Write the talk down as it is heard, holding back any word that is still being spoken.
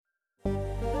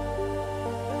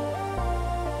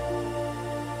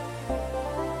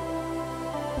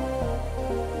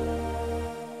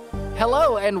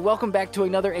Hello, and welcome back to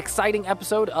another exciting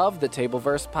episode of the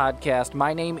Tableverse Podcast.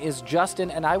 My name is Justin,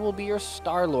 and I will be your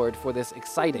Star-Lord for this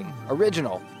exciting,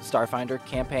 original Starfinder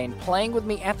campaign. Playing with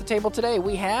me at the table today,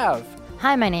 we have...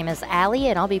 Hi, my name is Allie,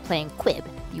 and I'll be playing Quib,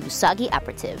 Usagi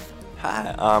Operative.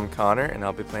 Hi, I'm Connor, and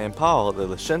I'll be playing Paul, the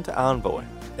Lashunta Envoy.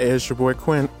 Hey, it's your boy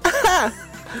Quinn.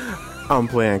 I'm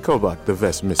playing Kobach, the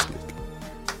Vest Mystic.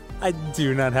 I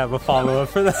do not have a follow-up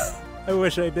for that. I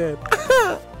wish I did.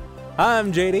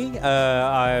 I'm JD.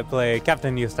 I play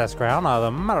Captain Eustace Crown, the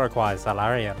Mariquai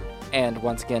Salarian. And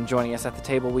once again, joining us at the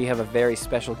table, we have a very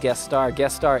special guest star.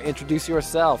 Guest star, introduce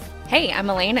yourself. Hey, I'm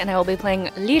Elaine, and I will be playing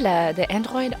Lila, the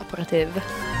Android Operative.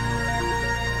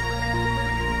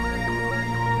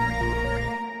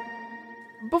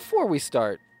 Before we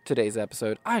start today's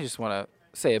episode, I just want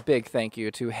to say a big thank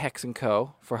you to Hex &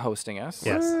 Co. for hosting us.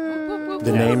 Yes.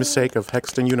 The namesake of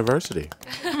Hexton University.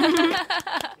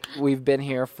 We've been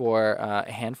here for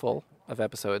a handful of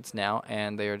episodes now,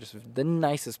 and they are just the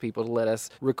nicest people to let us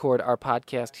record our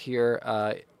podcast here.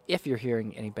 If you're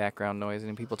hearing any background noise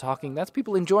and people talking, that's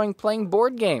people enjoying playing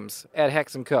board games at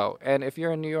Hex & Co. And if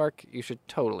you're in New York, you should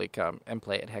totally come and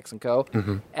play at Hex & Co.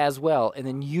 As well. And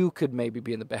then you could maybe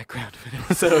be in the background of an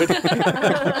episode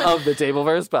of the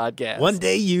Tableverse Podcast. One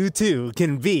day you too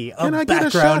can be Can I get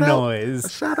background a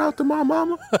noise. shout out to my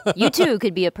mama. You too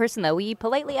could be a person that we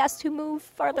politely ask to move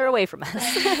farther away from us.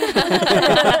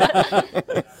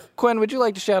 Quinn, would you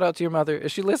like to shout out to your mother?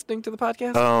 Is she listening to the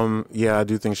podcast? Yeah, I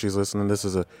do think she's listening. This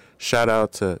is a shout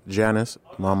out to Janice,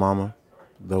 my mama,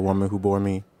 the woman who bore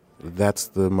me. That's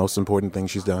the most important thing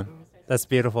she's done. That's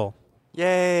beautiful.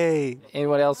 Yay!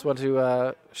 Anyone else want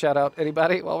to shout out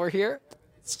anybody while we're here?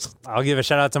 I'll give a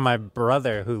shout out to my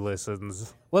brother who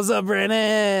listens. What's up,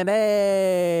 Brennan?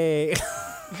 Hey!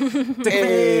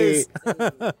 Hey.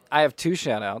 I have two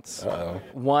shout outs.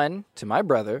 One to my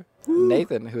brother,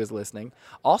 Nathan, who is listening.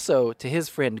 Also to his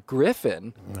friend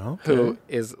Griffin, who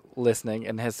is listening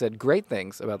and has said great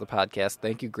things about the podcast.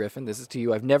 Thank you, Griffin. This is to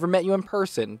you. I've never met you in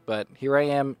person, but here I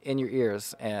am in your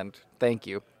ears, and thank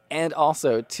you. And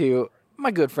also to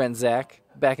my good friend Zach,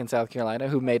 back in South Carolina,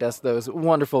 who made us those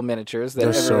wonderful miniatures. That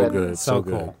They're so everyone- good. So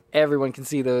good. cool. Everyone can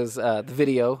see those, the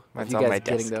video Mine's of you on guys my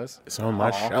getting desk. those. It's on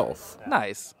my shelf.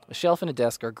 Nice. A shelf and a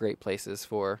desk are great places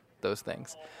for those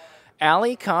things.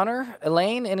 Allie, Connor,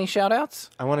 Elaine, any shout-outs?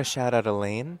 I want to shout out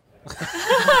Elaine.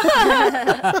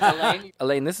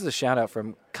 Elaine, this is a shout-out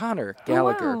from Connor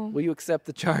Gallagher. wow. Will you accept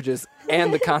the charges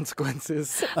and the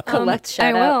consequences? Collect I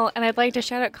shout out. will, and I'd like to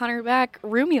shout out Connor back,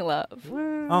 Roomy Love,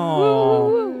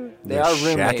 Oh, They They're are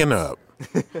roommates. shacking up.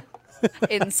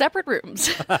 in separate rooms.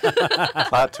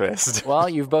 Plot twist. Well,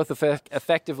 you've both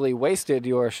effectively wasted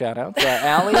your shout-outs.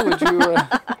 Allie,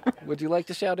 would you like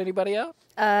to shout anybody out?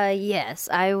 Yes,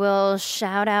 I will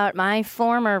shout out my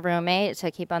former roommate to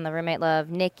keep on the roommate love,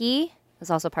 Nikki. It's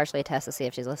also partially a test to see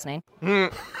if she's listening.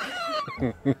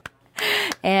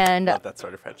 And Not that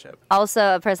sort of friendship.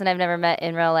 also a person I've never met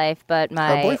in real life, but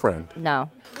my... Our boyfriend. No.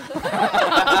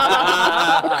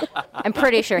 I'm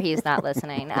pretty sure he's not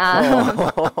listening.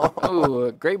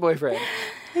 Ooh, great boyfriend.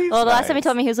 Well, the last time he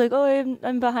told me, he was like, oh,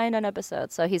 I'm behind on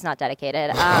episodes, so he's not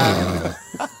dedicated.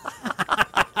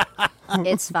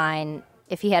 It's fine.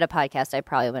 If he had a podcast, I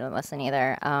probably wouldn't listen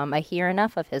either. I hear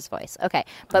enough of his voice. Okay,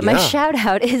 but my Yeah. shout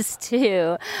out is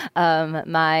to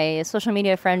my social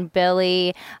media friend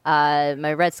Billy,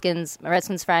 my Redskins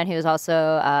friend who is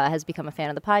also has become a fan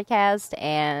of the podcast,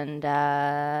 and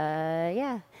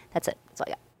yeah, that's it. That's all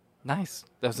I got. Nice.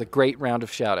 That was a great round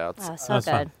of shout-outs. Oh, so was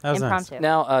good. fun. That was nice. Impromptu.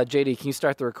 Now, JD, can you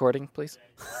start the recording, please?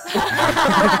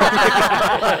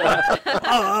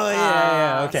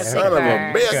 yeah. Okay. Son of a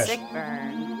burn. bitch. Sick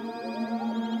burn.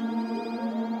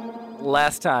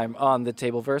 Last time on the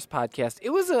Tableverse podcast,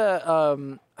 it was a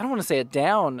I don't want to say a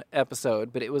down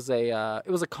episode, but it was a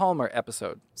calmer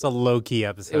episode. It's a low-key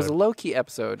episode. It was a low-key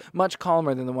episode, much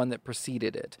calmer than the one that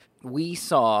preceded it. We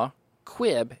saw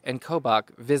Quib and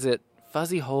Kobach visit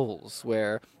Fuzzy Holes,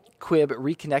 where Quib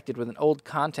reconnected with an old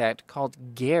contact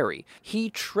called Gary.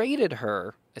 He traded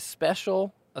her a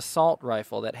special assault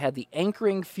rifle that had the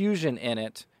anchoring fusion in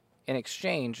it. In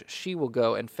exchange, she will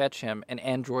go and fetch him an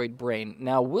android brain.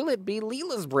 Now, will it be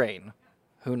Leela's brain?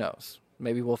 Who knows?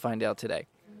 Maybe we'll find out today.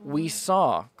 We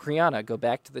saw Kriana go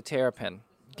back to the Terrapin,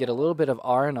 get a little bit of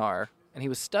R&R, and he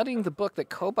was studying the book that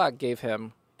Kobach gave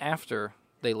him after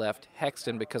they left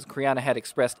Hexton because Kriana had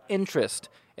expressed interest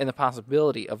in the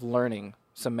possibility of learning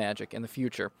some magic in the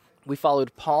future. we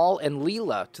followed Paul and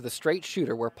Leela to the straight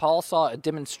shooter, where Paul saw a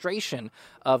demonstration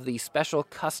of the special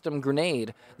custom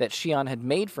grenade that Shion had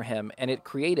made for him, and it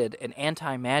created an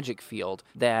anti-magic field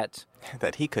that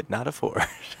he could not afford.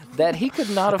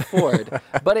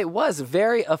 But it was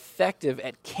very effective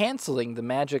at canceling the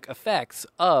magic effects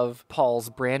of Paul's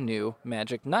brand new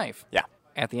magic knife. Yeah.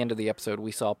 At the end of the episode,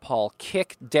 we saw Paul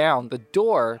kick down the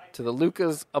door to the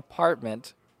Luca's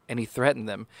apartment, and he threatened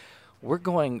them. We're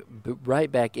going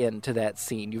right back into that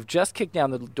scene. You've just kicked down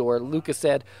the door. Luca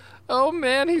said, "Oh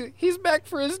man, he's back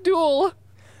for his duel."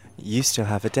 You still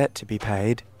have a debt to be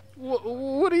paid.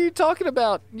 What are you talking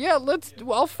about? Yeah,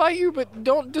 I'll fight you, but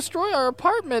don't destroy our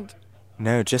apartment.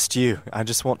 No, just you. I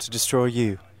just want to destroy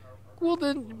you. Well,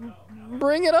 then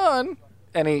bring it on.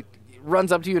 And he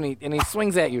runs up to you and he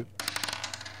swings at you.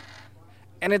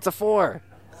 And it's a 4.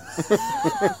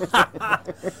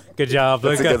 Good job,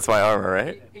 That's Luca. against my armor,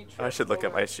 right? I should look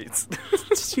at my sheets.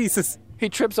 Jesus. He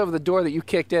trips over the door that you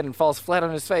kicked in and falls flat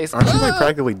on his face. Aren't you like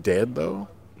practically dead though?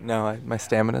 No, my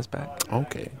stamina's back.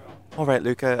 Okay. All right,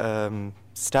 Luca,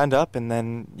 stand up, and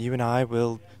then you and I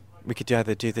we could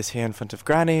either do this here in front of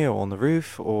Granny or on the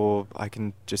roof, or I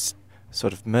can just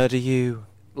sort of murder you.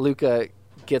 Luca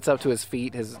gets up to his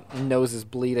feet, his nose is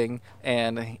bleeding,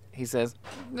 and he says,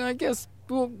 "I guess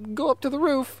we'll go up to the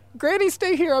roof. Granny,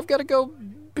 stay here. I've got to go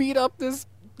beat up this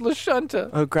Lashunta."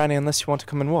 Oh, Granny, unless you want to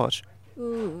come and watch.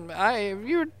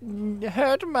 You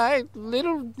hurt my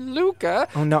little Luca.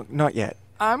 Oh, not yet.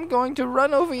 I'm going to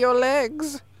run over your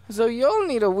legs, so you'll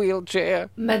need a wheelchair.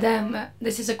 Madame,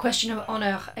 this is a question of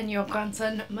honor, and your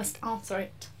grandson must answer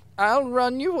it. I'll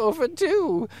run you over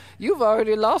too. You've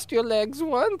already lost your legs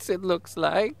once, it looks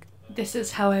like. This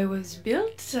is how I was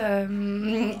built.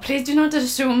 Please do not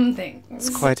assume things. It's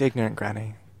quite ignorant,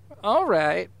 Granny. All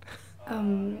right.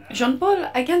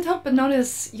 Jean-Paul, I can't help but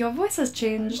notice your voice has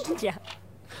changed. Yeah.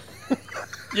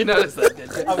 You noticed that,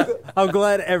 didn't you? I'm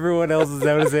glad everyone else is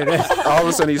noticing it. All of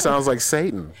a sudden, he sounds like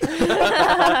Satan.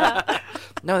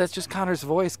 No, that's just Connor's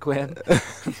voice, Quinn.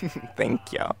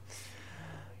 Thank you.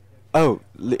 Oh,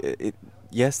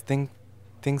 yes,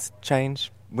 things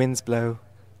change. Winds blow.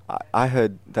 I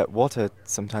heard that water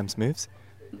sometimes moves.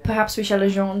 Perhaps we shall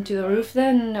adjourn to the roof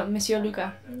then, Monsieur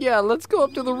Luca. Yeah, let's go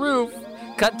up to the roof.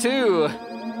 Cut to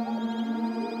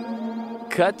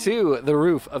the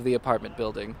roof of the apartment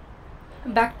building.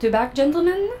 Back to back,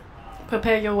 gentlemen.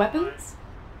 Prepare your weapons.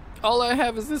 All I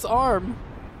have is this arm.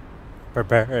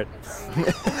 Prepare it.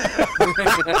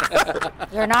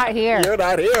 You're not here. You're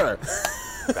not here.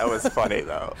 That was funny,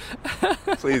 though.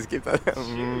 Please keep that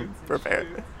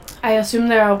prepared. I assume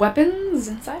there are weapons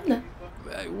inside.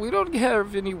 We don't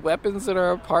have any weapons in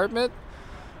our apartment.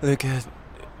 Luca,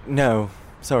 no,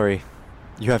 sorry.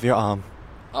 You have your arm.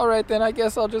 All right, then I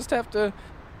guess I'll just have to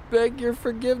beg your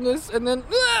forgiveness, and then...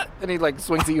 And he,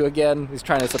 swings at you again. He's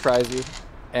trying to surprise you.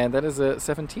 And that is a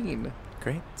 17.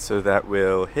 Great. So that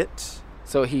will hit.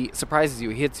 So he surprises you.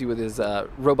 He hits you with his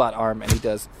robot arm, and he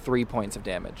does 3 points of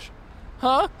damage.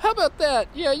 Huh? How about that?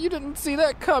 Yeah, you didn't see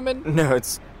that coming. No,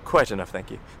 it's quite enough,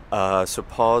 thank you. So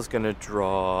Paul's going to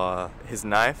draw his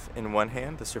knife in one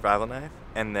hand, the survival knife,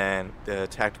 and then the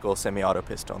tactical semi-auto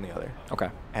pistol in the other. Okay.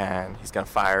 And he's going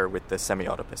to fire with the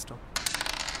semi-auto pistol.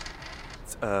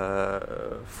 It's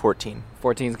 14.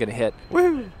 14's going to hit.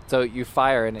 Woo! So you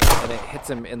fire, and it hits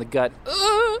him in the gut.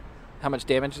 How much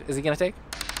damage is he going to take?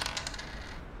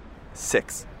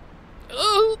 6.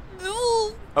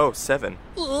 Oh, 7.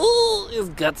 His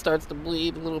gut starts to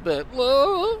bleed a little bit.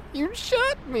 You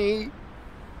shot me.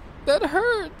 That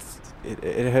hurts.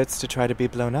 It hurts to try to be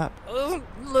blown up.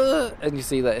 And you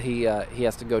see that he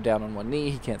has to go down on one knee.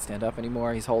 He can't stand up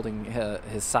anymore. He's holding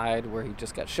his side where he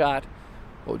just got shot.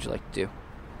 What would you like to do?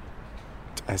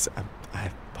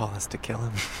 Paul has to kill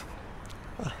him.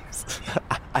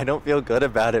 I don't feel good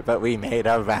about it, but we made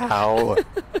a vow.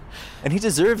 And he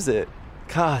deserves it.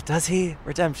 God, does he?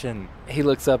 Redemption. He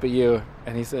looks up at you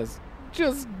and he says,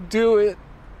 "Just do it."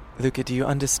 Luca, do you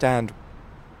understand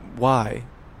why?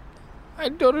 I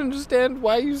don't understand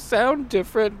why you sound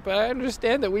different, but I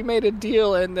understand that we made a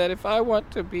deal and that if I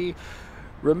want to be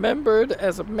remembered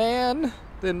as a man,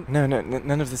 then... No,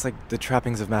 none of this, the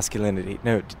trappings of masculinity.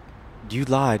 No, you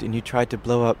lied and you tried to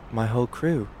blow up my whole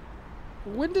crew.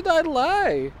 When did I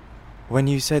lie? When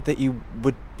you said that you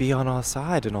would be on our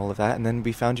side and all of that, and then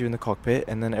we found you in the cockpit,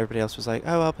 and then everybody else was like,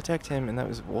 "Oh, I'll protect him," and that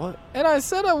was what? And I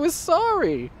said I was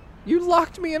sorry. You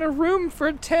locked me in a room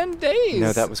for 10 days.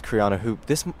 No, that was Kriana who,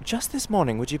 just this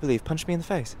morning, would you believe, punched me in the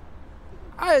face.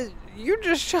 You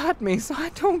just shot me, so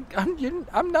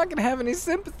I'm not gonna have any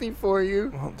sympathy for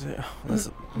you. Well,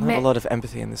 there's not a lot of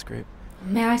empathy in this group.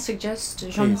 May I suggest,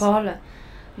 Jean-Paul,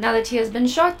 Now that he has been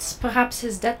shot, perhaps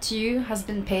his debt to you has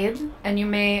been paid, and you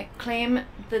may claim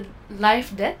the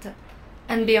life debt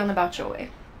and be on about your way.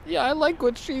 Yeah, I like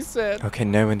what she said. Okay,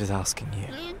 no one is asking you.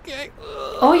 Okay.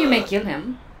 Or you may kill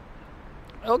him.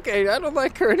 Okay, I don't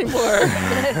like her anymore.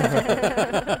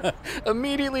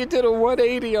 Immediately did a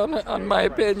 180 on my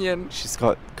opinion. She's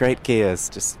got great gears,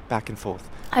 just back and forth.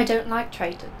 I don't like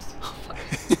traitors.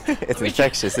 It's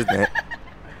infectious, isn't it?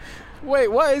 Wait,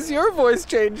 why is your voice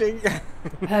changing?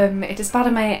 It is part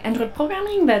of my Android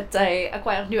programming that I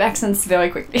acquire new accents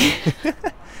very quickly.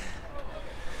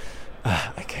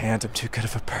 I can't, I'm too good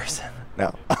of a person.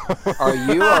 No. Are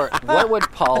you or what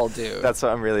would Paul do? That's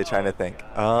what I'm really trying to think.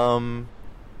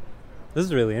 This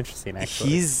is really interesting, actually.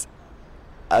 He's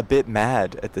a bit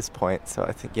mad at this point, so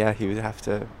I think, yeah, he would have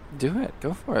to... Do it.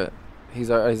 Go for it. He's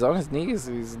on his knees.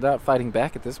 He's not fighting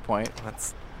back at this point.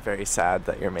 That's very sad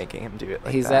that you're making him do it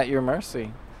like He's that. at your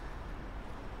mercy.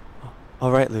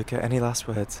 All right, Luca, any last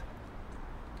words?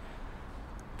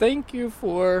 Thank you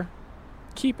for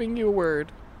keeping your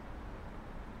word.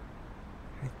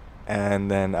 And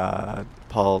then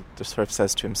Paul just sort of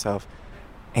says to himself,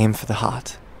 aim for the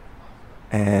heart.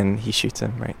 And he shoots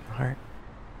him right in the heart.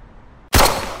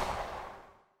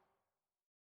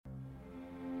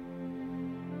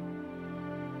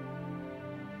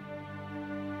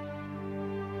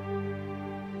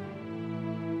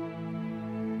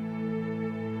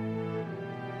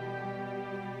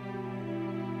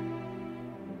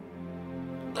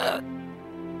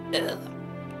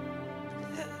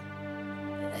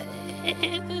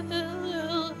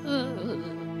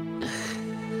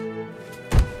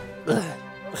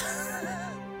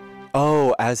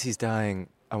 Oh, as he's dying,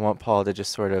 I want Paul to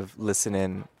just sort of listen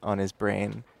in on his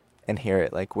brain and hear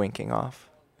it like winking off.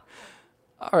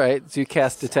 All right, so you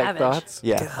cast Detect Savage. Thoughts.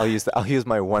 Yeah, I'll use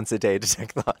my once a day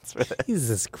detect thoughts for this.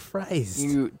 Jesus Christ.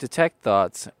 You detect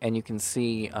thoughts, and you can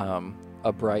see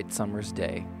a bright summer's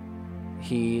day.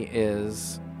 He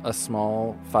is a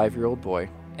small 5-year-old boy,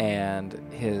 and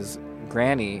his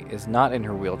granny is not in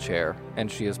her wheelchair, and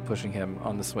she is pushing him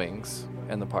on the swings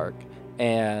in the park.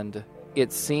 And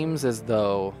it seems as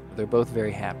though they're both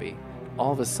very happy.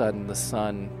 All of a sudden, the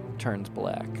sun turns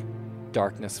black.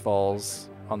 Darkness falls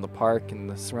on the park and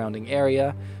the surrounding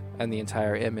area, and the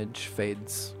entire image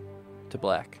fades to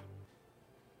black.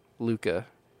 Luca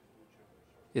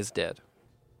is dead.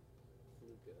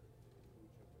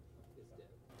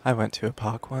 I went to a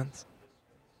park once.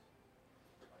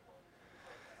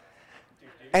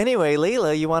 Anyway,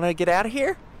 Leela, you want to get out of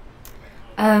here?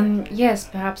 Yes,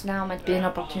 perhaps now might be an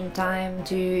opportune time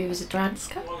to visit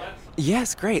Radska.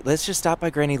 Yes, great. Let's just stop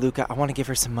by Granny Luca. I want to give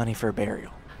her some money for a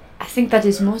burial. I think that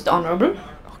is most honorable.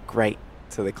 Oh, great.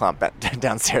 So they clomp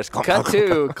downstairs. Clomp, Cut clomp,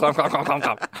 to clomp, clomp, clomp, clomp,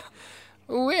 clomp.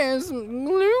 Where's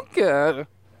Luca?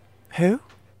 Who?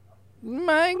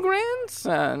 My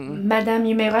grandson. Madame,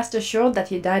 you may rest assured that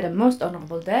he died a most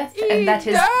honorable death, and that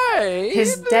died?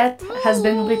 his debt has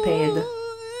been repaid.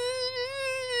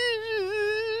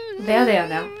 There they are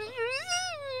now.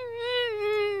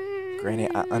 Granny,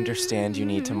 I understand you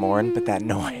need to mourn, but that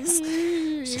noise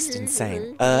is just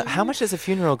insane. How much does a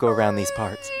funeral go around these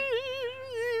parts?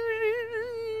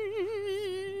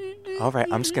 All right,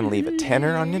 I'm just going to leave a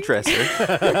tenner on your dresser.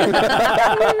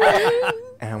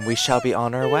 And we shall be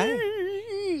on our way.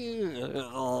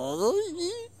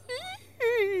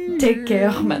 Take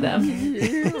care, madame. And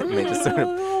they just sort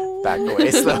of back away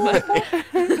slowly.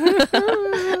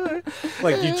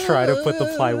 Like you try to put the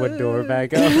plywood door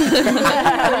back up.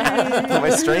 My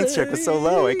strength check was so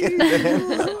low, I can't get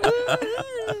in.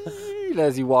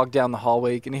 As you walk down the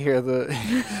hallway, you can hear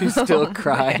she's still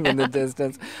crying in the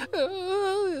distance.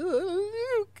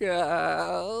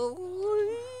 Luca.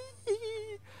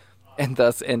 And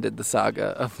thus ended the saga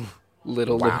of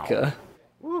Little Luca.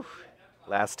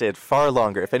 Lasted far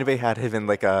longer. If anybody had him in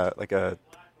like a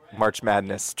March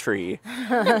Madness tree,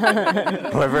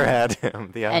 whoever had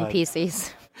him, the odds.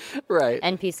 NPCs. Right.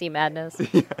 NPC madness.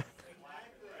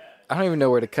 I don't even know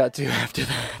where to cut to after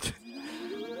that.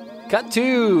 Cut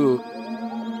to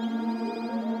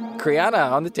Kriana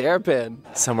on the terrapin.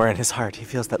 Somewhere in his heart, he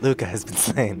feels that Luca has been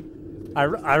slain.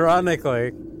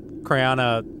 Ironically,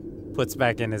 Kriana puts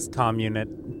back in his comm unit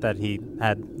that he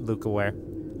had Luca wear,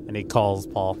 and he calls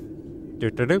Paul.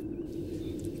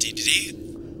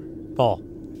 Doop-doop-doop. Paul.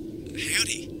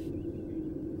 Howdy.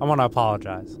 I want to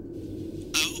apologize.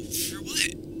 Oh, for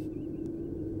what?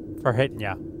 For hitting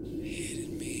ya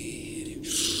Hitting me.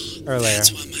 earlier.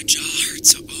 That's why my jaw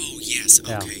hurts. Oh, yes.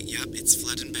 Okay. Yeah. Yep. It's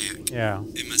flooding back. Yeah,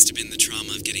 It must have been the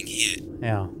trauma of getting hit.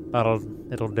 yeah, it'll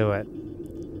do it.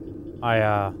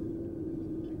 I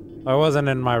wasn't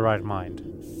in my right mind.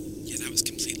 Yeah, that was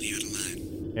completely out of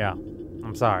line. Yeah.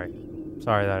 I'm sorry.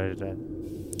 Sorry that I did.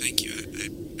 Thank you.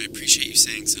 I appreciate you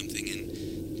saying something, and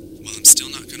while I'm still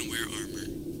not going to wear armor,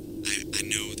 I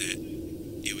know that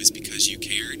it was because you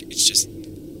cared. It's just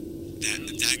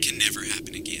that can never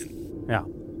happen again. Yeah.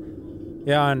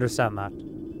 Yeah, I understand that.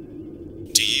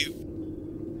 Do you?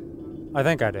 I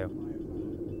think I do.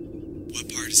 What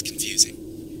part is confusing?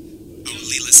 Oh,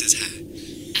 Leela says hi.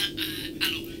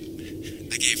 Hello.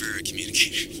 I gave her a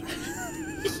communicator.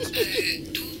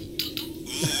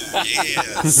 Ooh,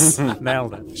 yes.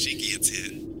 Nailed it. She gets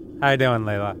it. How you doing,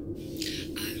 Layla? I'm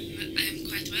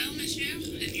quite well, monsieur.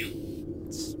 And you?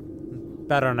 It's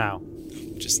better now.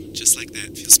 Just like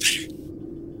that. Feels better.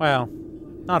 Well,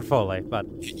 not fully, but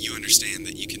You understand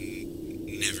that you can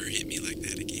never hit me like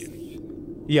that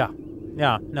again. yeah.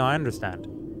 Yeah, no, I understand.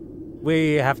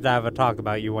 We have to have a talk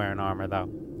about you wearing armor, though,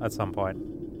 at some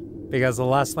point. Because the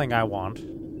last thing I want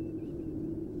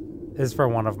is for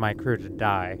one of my crew to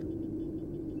die.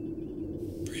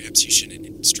 Perhaps you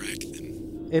shouldn't strike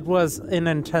them. It was an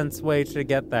intense way to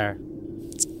get there.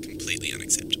 It's completely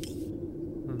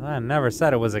unacceptable. I never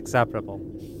said it was acceptable.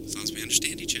 As long as we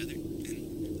understand each other.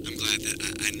 And I'm glad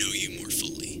that I know you more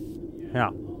fully.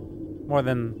 Yeah. More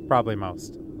than probably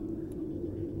most.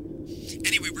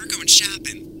 Anyway, we're going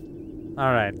shopping.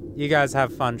 Alright, you guys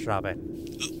have fun shopping.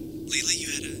 Oh, Leela, you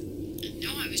had a... No,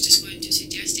 I was just going to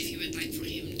suggest if you would like for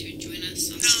him to join us.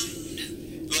 No.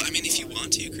 Well, I mean, if you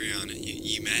want to, Kriana,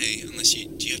 you may. Unless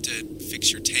do you have to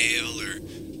fix your tail or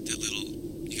that little...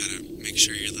 You gotta make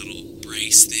sure your little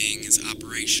brace thing is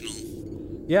operational.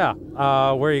 Yeah,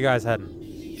 where are you guys heading?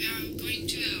 We are going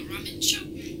to a ramen shop.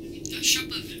 A shop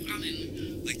of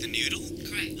ramen. Like the noodle?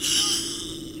 Correct.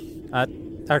 That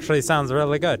actually sounds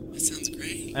really good. That sounds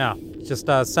great. Yeah, just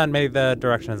send me the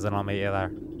directions and I'll meet you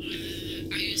there.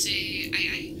 Are you say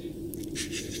aye?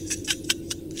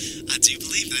 I do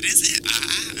believe that is it.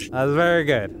 That's very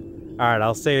good. Alright,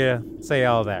 I'll see you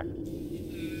all there.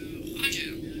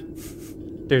 Roger.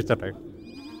 Do.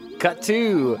 Cut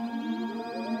to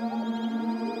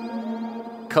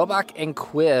Kobak and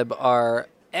Quib are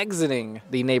exiting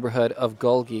the neighborhood of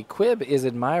Golgi. Quib is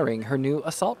admiring her new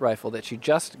assault rifle that she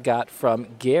just got from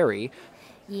Gary.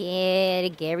 Yeah, the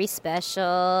Gary special.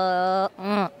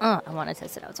 I want to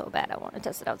test it out so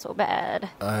bad.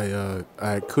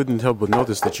 I couldn't help but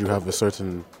notice that you have a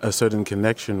certain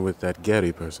connection with that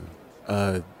Gary person.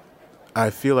 I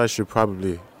feel I should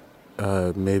probably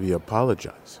maybe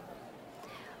apologize.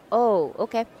 Oh,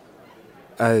 okay.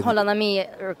 Hold on, let me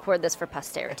record this for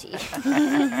posterity.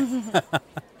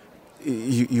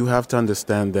 You have to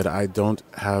understand that I don't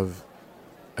have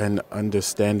an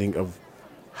understanding of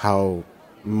how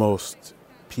most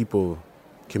people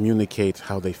communicate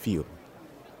how they feel.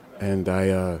 And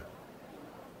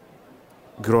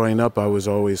growing up, I was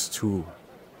always too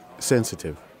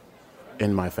sensitive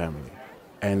in my family.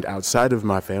 And outside of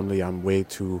my family, I'm way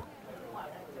too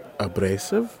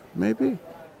abrasive, maybe?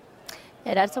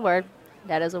 Yeah, that's a word.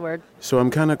 That is a word. So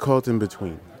I'm kind of caught in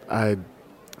between. I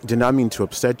did not mean to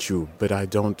upset you, but I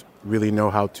don't really know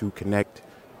how to connect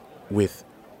with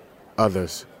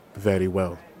others very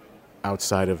well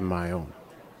outside of my own.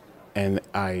 And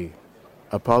I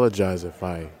apologize if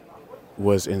I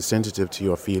was insensitive to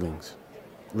your feelings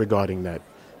regarding that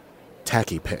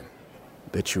tacky pen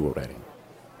that you were writing.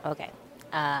 Okay.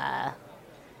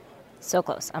 So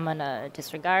close. I'm going to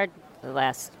disregard the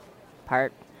last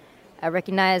part. I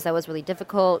recognize that was really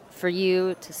difficult for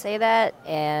you to say that,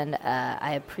 and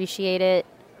I appreciate it.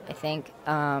 I think,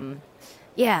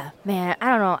 yeah, man,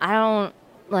 I don't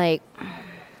know.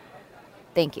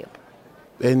 Thank you.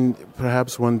 And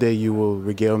perhaps one day you will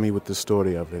regale me with the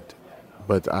story of it,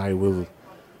 but I will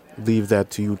leave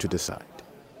that to you to decide.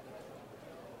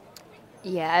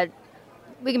 Yeah,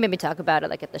 we can maybe talk about it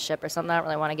like at the ship or something. I don't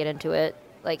really want to get into it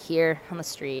like here on the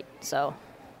street. So,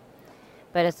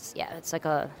 but it's like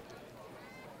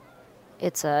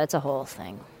it's a whole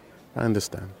thing. I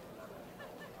understand.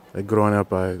 Like growing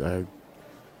up, I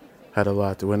had a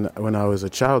lot. When I was a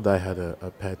child, I had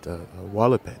a pet, a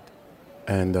wallet pet,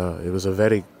 and it was a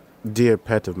very dear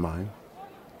pet of mine.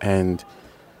 And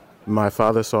my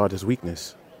father saw it as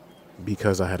weakness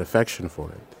because I had affection for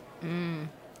it.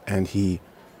 And he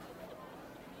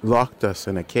locked us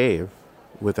in a cave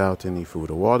without any food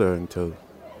or water until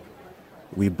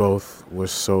we both were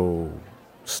so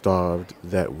starved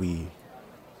that we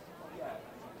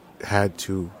had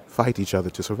to fight each other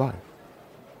to survive.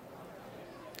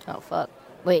 Oh, fuck.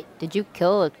 Wait, did you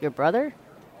kill your brother?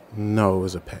 No, it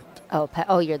was a pet. Oh, pet.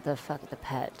 Oh, you're the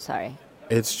pet. Sorry.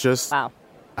 It's just, Wow.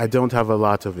 I don't have a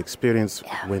lot of experience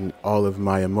when all of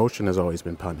my emotion has always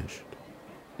been punished.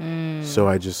 So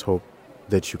I just hope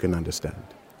that you can understand.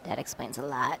 That explains a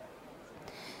lot.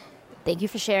 Thank you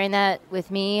for sharing that with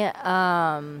me.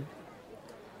 I'm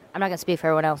not going to speak for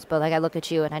everyone else, but, like, I look at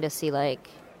you and I just see, like,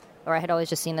 or I had always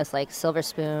just seen this, like, silver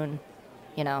spoon,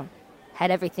 you know,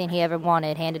 had everything he ever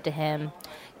wanted handed to him,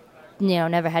 you know,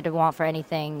 never had to want for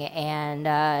anything, and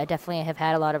definitely have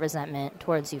had a lot of resentment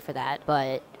towards you for that,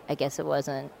 but I guess it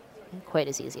wasn't quite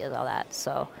as easy as all that,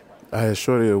 so. I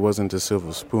assure you it wasn't a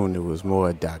silver spoon, it was more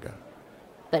a dagger.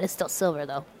 But it's still silver,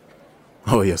 though.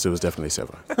 Oh, yes, it was definitely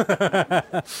silver.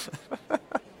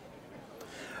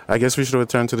 I guess we should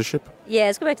return to the ship. Yeah,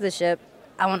 let's go back to the ship.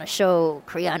 I want to show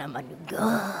Kriana my new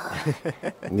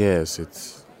gun. Yes,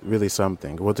 it's really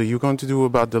something. What are you going to do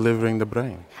about delivering the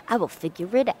brain? I will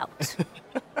figure it out.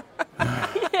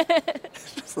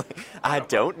 I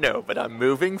don't know, but I'm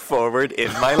moving forward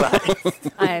in my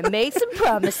life. I made some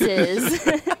promises.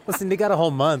 Listen, they got a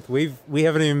whole month. We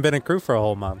haven't even been a crew for a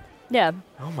whole month. Yeah.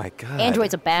 Oh my god.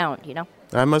 Androids abound, you know?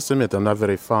 I must admit, I'm not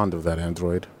very fond of that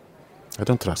android. I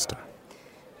don't trust her.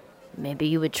 Maybe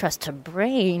you would trust her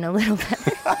brain a little bit.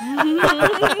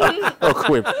 Oh,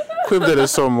 Quib. Quib, that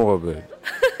is so morbid.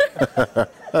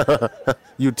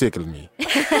 You tickle me.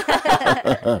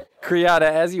 Kriana,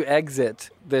 as you exit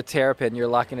the terrapin, you're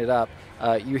locking it up.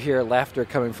 You hear laughter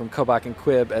coming from Kobach and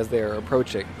Quib as they're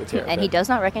approaching the terrapin. And he does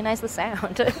not recognize the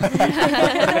sound. I've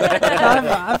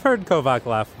heard Kovac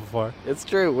laugh before. It's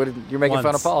true. You're making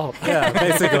fun of Paul. Yeah,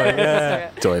 basically. Yeah.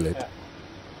 Toilet.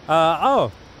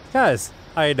 Oh, guys,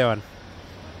 how you doing?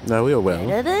 No, we are well.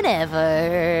 Better than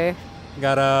ever.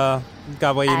 Got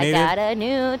what you I needed? got a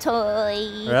new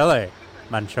toy. Really?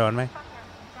 Mind showing me?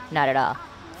 Not at all.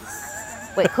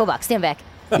 Wait, Kobach, stand back.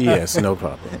 Yes, no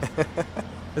problem.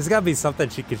 There's got to be something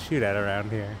she could shoot at around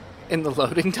here. In the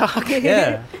loading dock?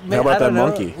 Yeah. How about I don't that know,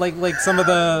 monkey? Like some of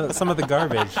the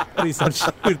garbage. Please don't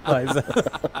shoot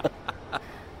Liza.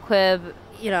 Quib,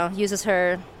 you know, uses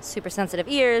her super sensitive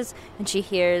ears, and she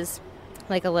hears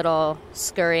like a little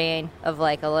scurrying of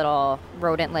like a little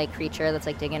rodent-like creature that's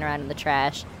like digging around in the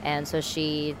trash. And so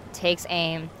she takes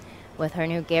aim with her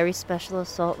new Gary Special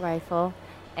Assault Rifle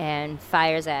and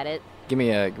fires at it. Give me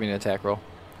an attack roll.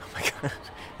 Oh my god.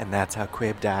 And that's how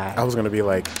Quib died. I was going to be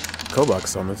like, Kobach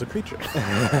summons a creature.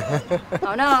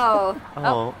 Oh no!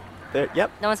 Oh. There,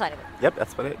 yep. No one's hiding it. Yep,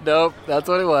 that's what it... Nope, that's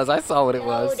what it was. I saw what it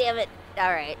was. Oh, damn it.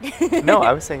 All right. No,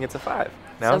 I was saying it's a 5.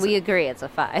 Now So we agree it's a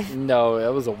 5. No,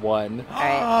 it was a 1. All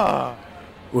right.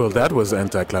 Well, that was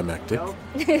anticlimactic.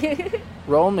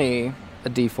 Roll me a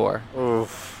d4.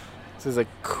 Oof. This is a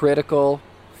critical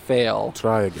fail.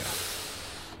 Try again.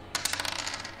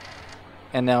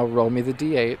 And now roll me the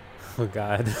d8. Oh,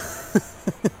 God.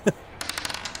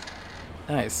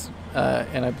 Nice.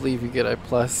 And I believe you get a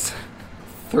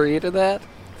 +3 to that.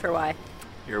 For why?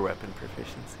 Your weapon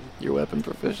proficiency. Your weapon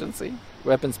proficiency.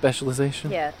 Weapon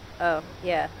specialization. Yeah. Oh,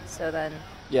 yeah. So then,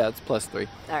 Yeah, it's +3.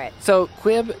 all right. So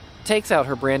Quib takes out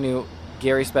her brand new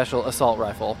Gary Special Assault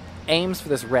Rifle, aims for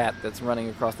this rat that's running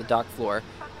across the dock floor,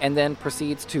 and then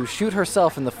proceeds to shoot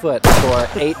herself in the foot for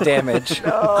 8 damage.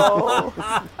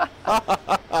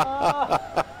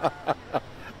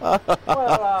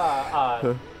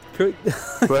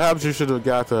 Perhaps you should have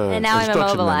got a And now I'm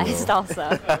instruction immobilized manual.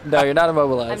 also. No, you're not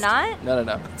immobilized. I'm not?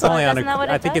 No. It's only on Isn't that what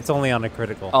it I think does? it's only on a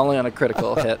critical. Only on a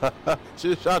critical hit.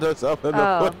 She shot herself in the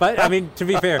Oh. foot. But, I mean, to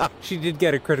be fair, she did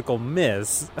get a critical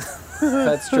miss.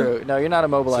 That's true. No, you're not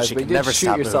immobilized, So she but you can did never shoot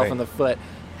stop yourself moving. in the foot.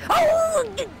 Oh,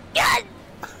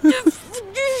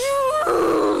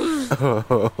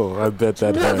 I bet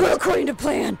that hurt. according to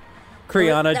plan.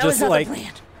 Kriana That was just not the like,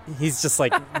 plan. he's just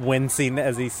like wincing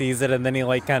as he sees it, and then he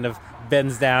like kind of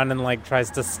bends down and like tries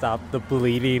to stop the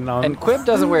bleeding on. And Quib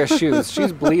doesn't wear shoes.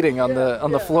 She's bleeding on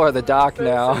the floor of the dock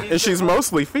now. And she's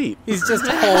mostly feet. He's just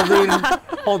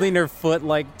holding her foot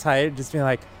like tight, just being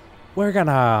like, "We're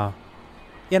gonna,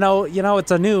 you know,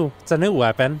 it's a new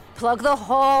weapon. Plug the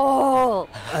hole.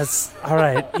 That's all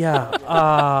right. Yeah.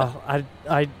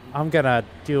 I'm gonna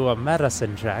do a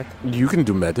medicine check. You can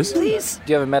do medicine? Please.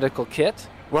 Do you have a medical kit?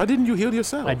 Why didn't you heal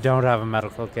yourself? I don't have a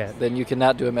medical kit, Then you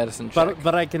cannot do a medicine check.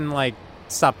 but I can like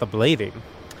stop the bleeding.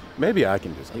 Maybe I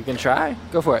can do You something. can try.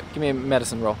 Go for it. Give me a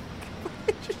medicine roll.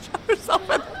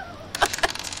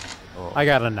 I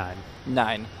got a 9.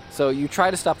 9. So you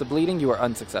try to stop the bleeding. You are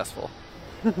unsuccessful.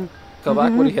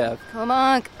 Kobach, what do you have? Come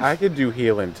on. I could do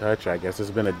heal and touch, I guess. It's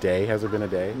been a day. Has it been a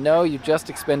day? No, you just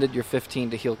expended your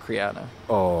 15 to heal Kriana.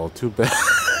 Oh, too bad.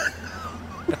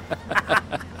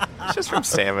 It's just from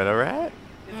stamina, right?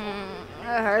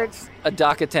 That hurts. A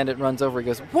dock attendant runs over and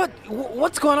goes,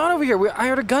 What's going on over here? I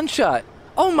heard a gunshot.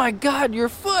 Oh my God, your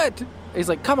foot. He's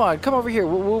like, come over here.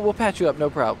 We'll patch you up,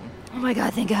 no problem. Oh my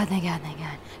god, thank god, thank god, thank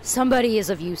god. Somebody is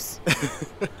of use.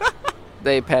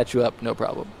 They patch you up, no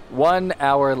problem. 1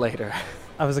 hour later.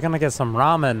 I was gonna get some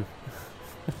ramen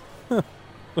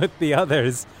with the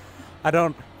others.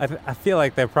 I feel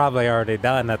like they're probably already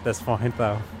done at this point,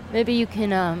 though. Maybe you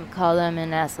can call them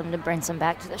and ask them to bring some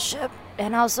back to the ship.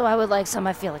 And also, I would like some.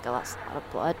 I feel like I lost a lot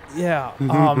of blood. Yeah.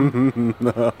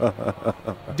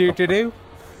 Do.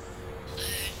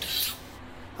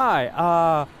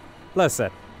 Hi. Listen,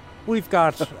 we've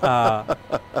got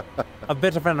a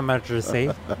bit of an emergency.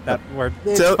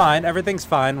 It's fine. Everything's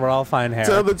fine. We're all fine here.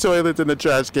 Tell the toilet in the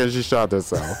trash can she shot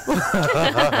herself.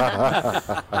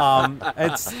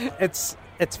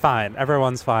 It's fine.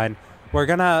 Everyone's fine. We're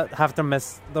gonna have to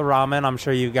miss the ramen. I'm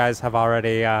sure you guys have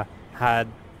already had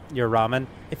your ramen.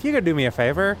 If you could do me a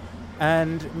favor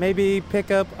and maybe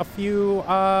pick up a few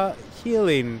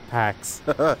healing packs.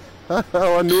 A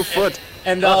new foot.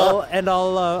 And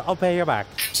I'll pay you back.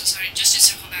 I'm so sorry, just to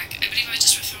circle back. I believe I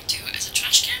just referred to you as a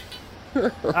trash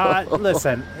can.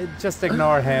 Listen, just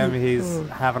ignore him. He's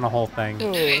having a whole thing.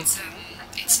 No, it's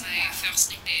my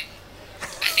first nickname. I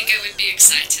think I would be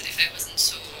excited if I wasn't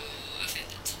so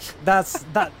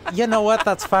offended. You know what?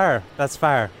 That's fair. That's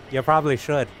fair. You probably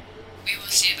should. We will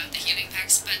see about the healing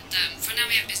packs, but for now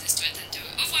we have business to attend to.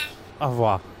 Au revoir. Au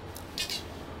revoir.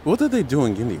 What are they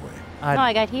doing anyway? No,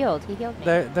 I got healed. He healed me.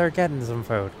 They're getting some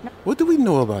food. What do we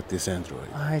know about this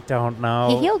android? I don't know.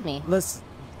 He healed me. Listen,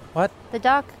 what? The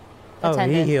doc Oh,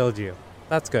 attendant. he healed you.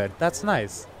 That's good. That's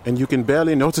nice. And you can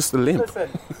barely notice the limp.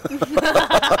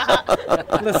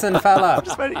 Listen, fella.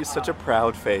 Just made you such a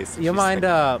proud face. You mind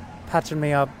patching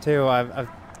me up too? I've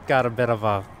got a bit of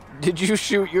a. Did you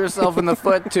shoot yourself in the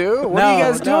foot too? What are you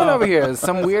guys doing over here?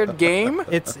 Some weird game?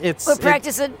 We're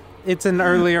practicing. It's an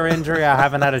earlier injury. I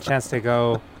haven't had a chance to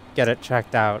go get it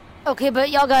checked out. Okay, but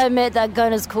y'all gotta admit that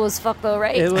gun is cool as fuck though,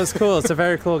 right? It was cool. It's a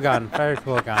very cool gun. Very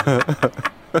cool gun.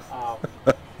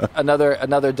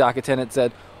 Another dock attendant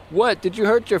said, "What? Did you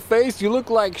hurt your face? You look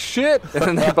like shit." And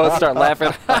then they both start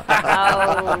laughing.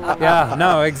 Oh. Yeah,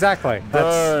 no, exactly.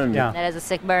 Burn. Yeah. That is a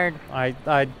sick burn. I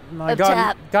Up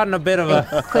top. gotten a bit of a.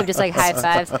 Quib just like high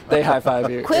fives. They high five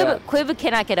you. Quib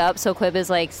cannot get up, so Quib is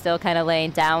like still kind of laying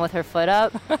down with her foot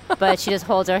up, but she just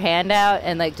holds her hand out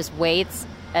and like just waits,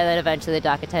 and then eventually the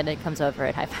dock attendant comes over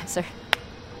and high fives her.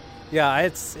 Yeah,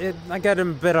 I got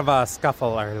in a bit of a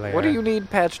scuffle earlier. What do you need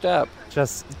patched up?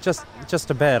 Just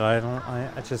a bit.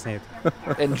 I just need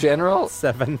In general,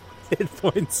 7 hit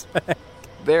points back.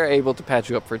 they're able to patch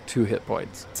you up for 2 hit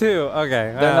points. 2.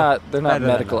 Okay. They're not better than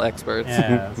medical that. experts.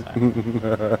 Yeah, that's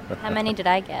fine. How many did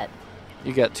I get?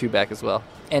 You got 2 back as well,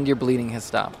 and your bleeding has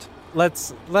stopped.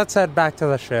 Let's head back to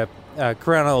the ship.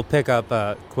 Corona will pick up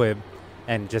Quib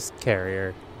and just carry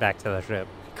her back to the ship.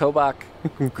 Kobach,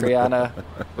 Kriana,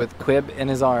 with Quib in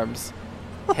his arms,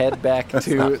 head back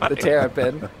to the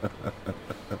Terrapin.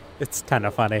 It's kind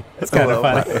of funny. It's kind of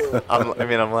funny.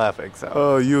 I'm laughing, so.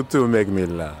 Oh, you two make me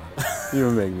laugh.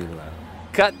 You make me laugh.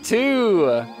 Cut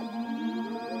 2.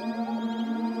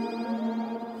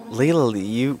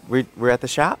 Leela, we're at the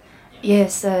shop?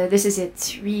 Yes, this is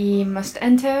it. We must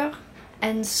enter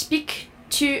and speak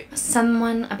to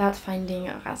someone about finding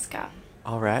Raska.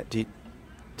 All right. Do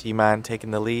you mind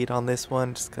taking the lead on this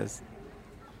one? Just because.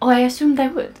 Oh, I assumed I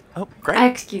would. Oh, great.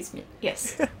 Excuse me.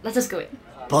 Yes, let us go in.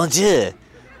 Bonjour.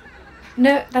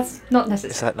 No, that's not Is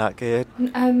necessary. that not good?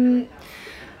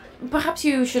 Perhaps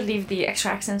you should leave the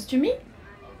extra accents to me.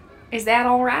 Is that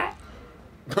all right?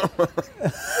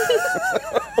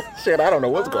 Shit, I don't know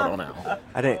what's going on now.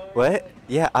 I didn't. What?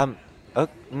 Yeah,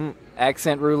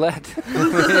 Accent roulette.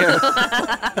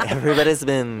 everybody's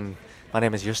been. My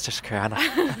name is Justus Kriana.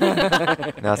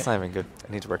 No, it's not even good.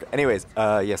 I need to work. Anyways,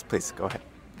 yes, please, go ahead.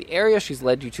 The area she's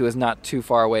led you to is not too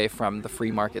far away from the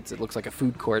free markets. It looks like a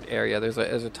food court area. There's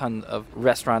a ton of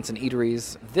restaurants and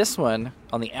eateries. This one,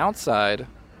 on the outside,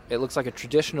 it looks like a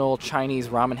traditional Chinese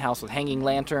ramen house with hanging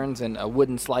lanterns and a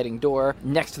wooden sliding door.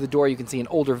 Next to the door, you can see an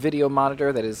older video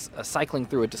monitor that is cycling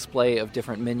through a display of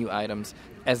different menu items.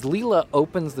 As Leela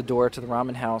opens the door to the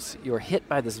ramen house, you're hit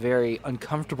by this very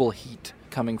uncomfortable heat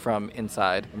coming from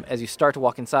inside. As you start to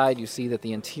walk inside, you see that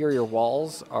the interior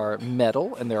walls are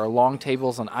metal and there are long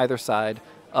tables on either side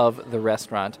of the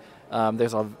restaurant.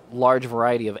 There's a large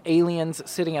variety of aliens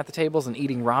sitting at the tables and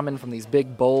eating ramen from these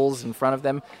big bowls in front of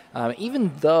them.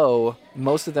 Even though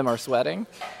most of them are sweating,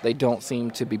 they don't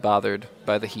seem to be bothered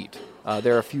by the heat.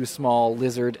 There are a few small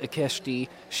lizard Akeshti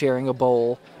sharing a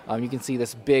bowl. You can see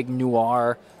this big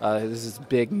noir, this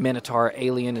big minotaur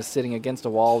alien is sitting against a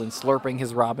wall and slurping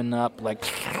his ramen up like...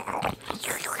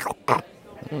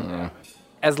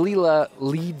 As Leela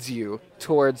leads you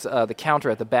towards the counter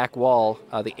at the back wall,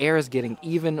 the air is getting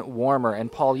even warmer.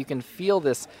 And Paul, you can feel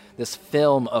this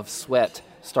film of sweat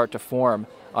start to form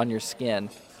on your skin.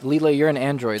 Leela, you're an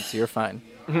android, so you're fine.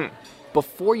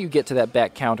 Before you get to that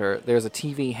back counter, there's a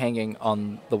TV hanging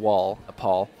on the wall,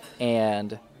 Paul,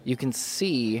 and you can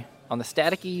see on the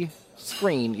staticky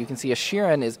screen, you can see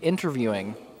Ashirin is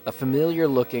interviewing a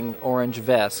familiar-looking orange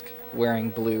Vesk wearing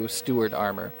blue steward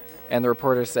armor. And the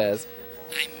reporter says,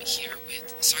 I'm here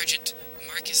with Sergeant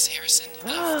Marcus Harrison of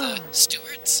the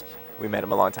Stewards. We met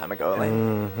him a long time ago,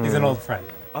 Elaine. He's an old friend.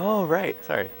 Oh, right.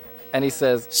 Sorry. and he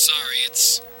says, Sorry,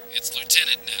 it's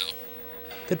Lieutenant now.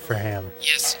 Good for him.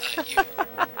 Yes,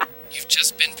 you've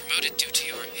just been promoted due to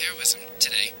your heroism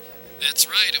today. That's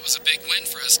right, it was a big win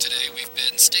for us today. We've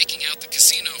been staking out the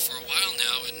casino for a while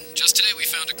now, and just today we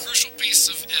found a crucial piece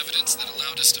of evidence that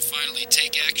allowed us to finally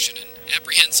take action and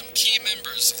apprehend some key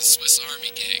members of the Swiss Army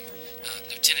gang.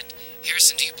 Lieutenant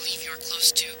Harrison, do you believe you're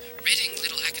close to ridding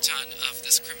Little Hackathon of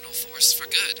this criminal force for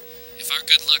good? If our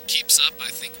good luck keeps up, I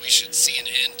think we should see an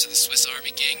end to the Swiss Army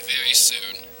gang very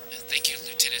soon. Thank you,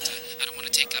 Lieutenant. I don't want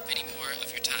to take up any more of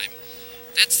your time.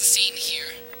 That's the scene here,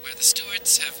 where the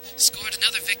Stewards have scored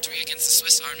another victory against the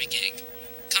Swiss Army gang.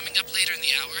 Coming up later in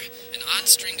the hour, an odd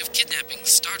string of kidnappings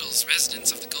startles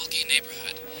residents of the Golgi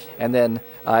neighborhood. and then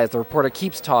as the reporter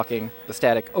keeps talking, the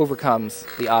static overcomes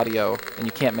the audio, and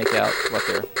you can't make out what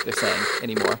they're saying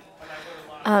anymore.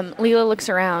 Leela looks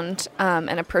around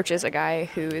and approaches a guy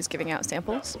who is giving out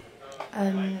samples.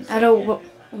 Hello,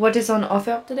 what is on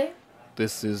offer today?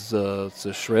 This is the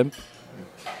shrimp.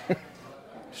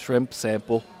 Shrimp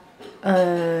sample.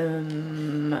 As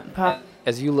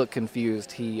you look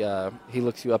confused, he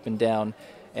looks you up and down.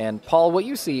 And Paul, what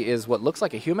you see is what looks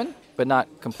like a human, but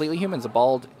not completely human. It's a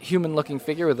bald, human-looking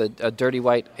figure with a dirty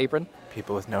white apron.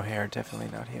 People with no hair, definitely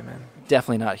not human.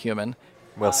 Definitely not human.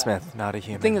 Will Smith, not a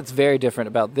human. The thing that's very different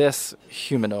about this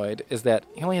humanoid is that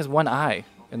he only has one eye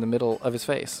in the middle of his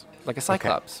face, like a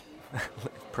cyclops.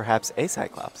 Perhaps a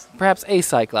cyclops. Perhaps a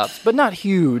cyclops, but not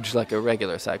huge like a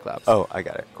regular cyclops. Oh, I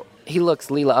got it. Cool. He looks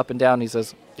Leela up and down and he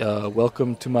says,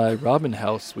 welcome to my ramen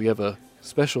house. We have a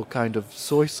special kind of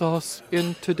soy sauce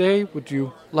in today. Would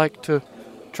you like to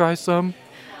try some?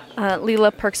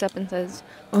 Leela perks up and says,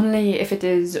 Only if it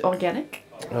is organic.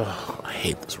 Oh, I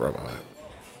hate this robot.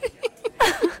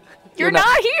 You're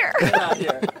not here!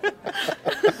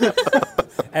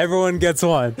 Everyone gets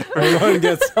one. Everyone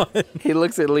gets one. He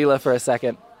looks at Leela for a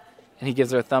second and he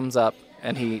gives her a thumbs up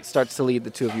and he starts to lead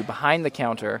the two of you behind the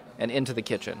counter and into the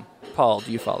kitchen. Paul,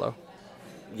 do you follow?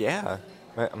 Yeah.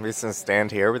 I'm just going to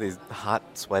stand here with these hot,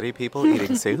 sweaty people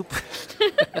eating soup.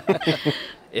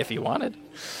 If you wanted.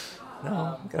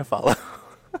 No, I'm going to follow.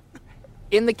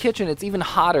 In the kitchen, it's even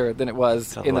hotter than it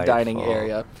was in the dining Delightful.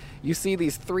 area. You see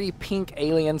these 3 pink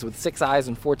aliens with 6 eyes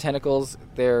and 4 tentacles.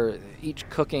 They're each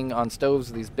cooking on stoves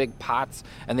with these big pots,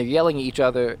 and they're yelling at each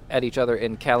other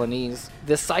in Calanese.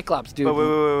 This Cyclops dude...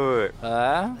 Wait.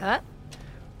 Huh?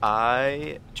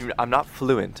 I'm not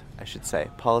fluent, I should say.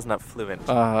 Paul is not fluent.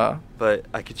 But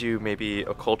I could do maybe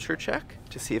a culture check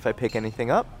to see if I pick anything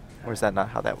up? Or is that not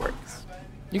how that works?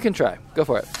 You can try. Go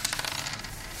for it.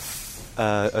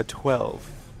 A 12.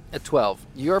 At 12,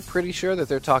 you're pretty sure that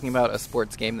they're talking about a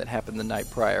sports game that happened the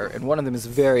night prior, and one of them is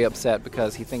very upset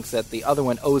because he thinks that the other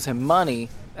one owes him money,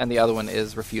 and the other one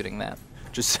is refuting that.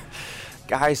 Just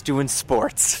guys doing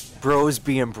sports. Bros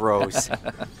being bros.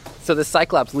 So the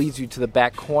Cyclops leads you to the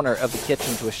back corner of the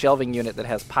kitchen to a shelving unit that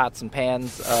has pots and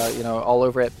pans, all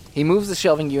over it. He moves the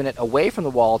shelving unit away from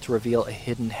the wall to reveal a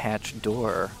hidden hatch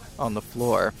door on the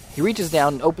floor. He reaches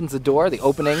down and opens the door. The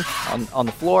opening on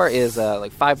the floor is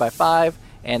like 5 by 5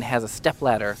 and has a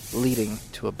stepladder leading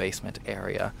to a basement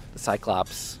area. The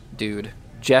Cyclops dude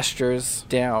gestures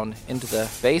down into the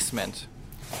basement.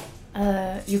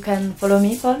 You can follow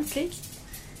me, Paul, please?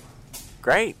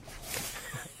 Great.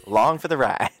 Long for the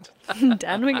ride.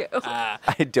 Down we go.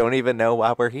 I don't even know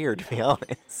why we're here, to be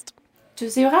honest. To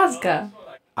see Razka.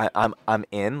 I'm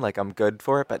in, like I'm good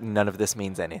for it, but none of this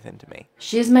means anything to me.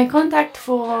 She is my contact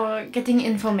for getting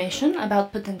information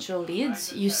about potential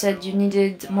leads. You said you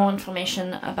needed more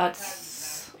information about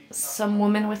some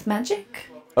woman with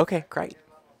magic? Okay, great.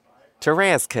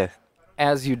 Tereska.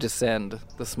 As you descend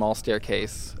the small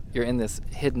staircase, you're in this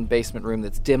hidden basement room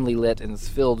that's dimly lit and is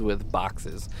filled with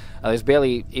boxes. There's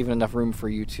barely even enough room for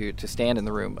you to stand in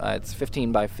the room. It's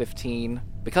 15 by 15.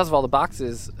 Because of all the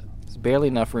boxes, there's barely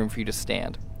enough room for you to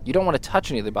stand. You don't want to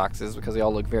touch any of the boxes because they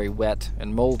all look very wet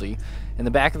and moldy. In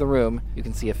the back of the room, you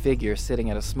can see a figure sitting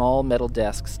at a small metal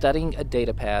desk studying a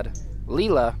datapad.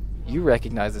 Leela, you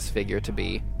recognize this figure to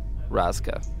be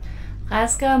Razka.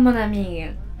 Razka, mon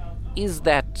ami. Is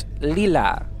that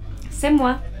Leela? C'est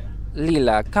moi.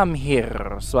 Leela, come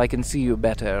here so I can see you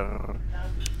better.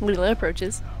 Leela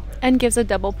approaches. And gives a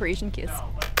double Parisian kiss.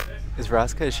 Is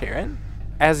Raska a Sharon?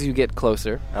 As you get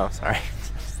closer, Oh, sorry.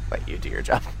 Just let you do your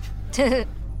job.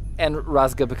 and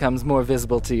Razga becomes more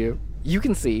visible to you, you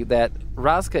can see that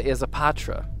Razga is a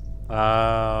Patra,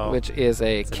 Oh. which is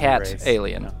a It's a new cat race.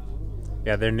 alien.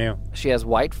 Yeah, they're new. She has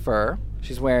white fur.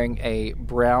 She's wearing a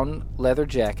brown leather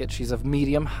jacket. She's of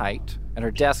medium height, and her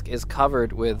desk is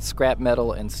covered with scrap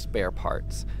metal and spare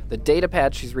parts. The data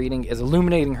pad she's reading is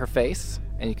illuminating her face,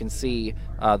 and you can see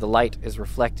the light is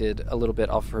reflected a little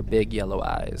bit off her big yellow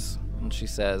eyes. And she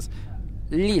says,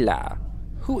 Lila,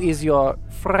 who is your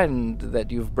friend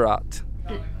that you've brought?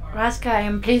 Raska, I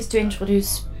am pleased to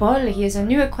introduce Paul. He is a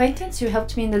new acquaintance who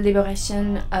helped me in the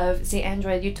liberation of the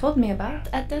android you told me about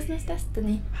at Disney's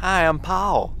Destiny. Hi, I'm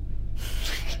Paul.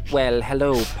 Well,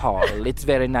 hello, Paul. It's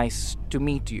very nice to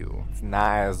meet you. It's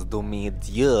nice to meet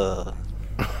you.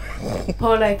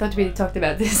 Paul, I thought we talked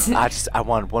about this. I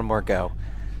want one more go.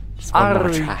 Just one more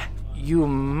Are try. you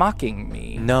mocking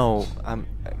me? No,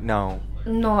 no.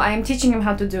 No, I am teaching him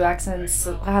how to do accents.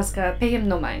 Raska, pay him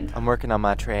no mind. I'm working on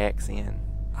my tracks in.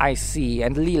 I see.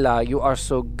 And Lila, you are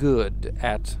so good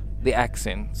at the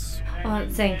accents. Oh,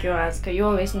 thank you, Raska. You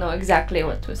always know exactly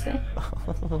what to say.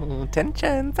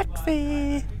 Tension,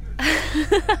 sexy.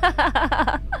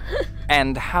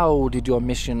 And how did your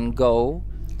mission go?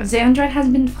 The android has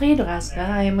been freed, Raska.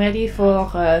 I am ready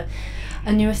for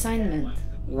a new assignment.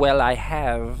 Well, I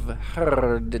have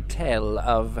heard tell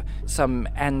of some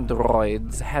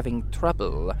androids having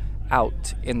trouble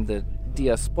out in the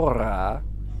diaspora,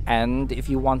 and if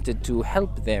you wanted to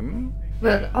help them,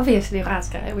 Well, obviously,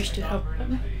 Raska, I wish to help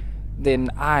him. then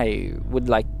I would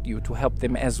like you to help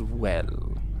them as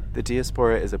well. The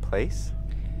diaspora is a place?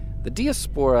 The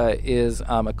diaspora is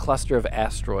a cluster of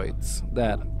asteroids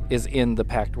that is in the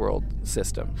Pact World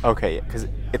system. Okay, because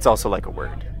it's also like a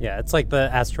word. Yeah, it's like the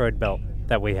asteroid belt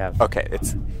that we have. Okay,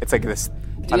 it's like this.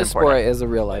 Diaspora unimportant. is a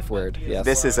real life word, yes.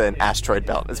 This is an asteroid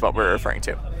belt, is what we're referring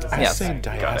to. I Yes. say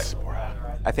diaspora.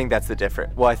 I think that's the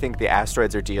different. Well, I think the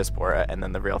asteroids are diaspora, and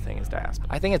then the real thing is diaspora.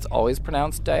 I think it's always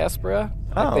pronounced diaspora.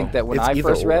 I Oh, think that when it's I either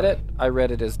first read or. it, I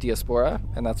read it as diaspora,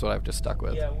 and that's what I've just stuck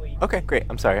with. Okay, great.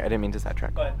 I'm sorry, I didn't mean to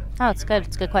sidetrack. Oh, it's good.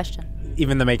 It's a good question.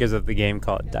 Even the makers of the game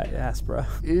call it diaspora.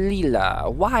 Lila,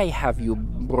 why have you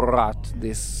brought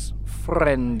this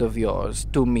friend of yours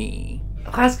to me?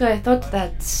 Raska, I thought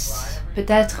that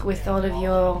peut-être with all of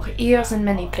your ears in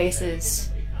many places,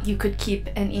 you could keep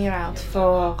an ear out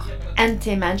for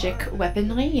anti-magic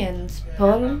weaponry. And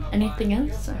Paul, anything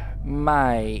else?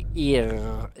 My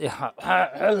ear.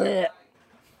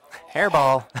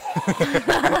 Hairball.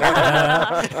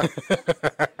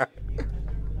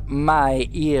 My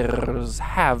ears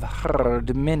have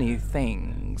heard many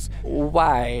things.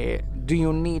 Why do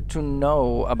you need to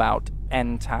know about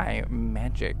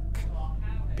anti-magic?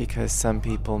 Because some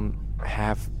people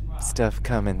have stuff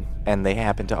coming, and they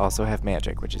happen to also have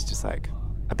magic, which is just like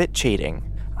a bit cheating.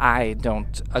 I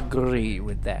don't agree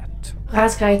with that.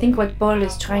 Raska, I think what Paul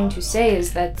is trying to say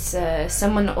is that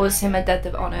someone owes him a debt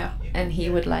of honor, and he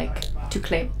would like to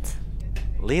claim it.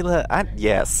 Leela,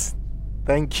 yes.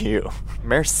 Thank you.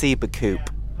 Merci beaucoup.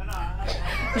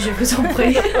 Je vous en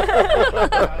prie.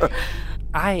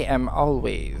 I am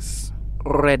always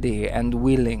ready and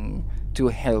willing to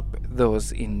help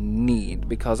those in need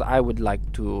because I would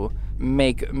like to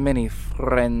make many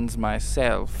friends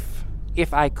myself.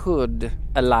 If I could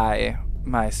ally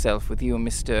myself with you,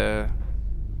 Mr.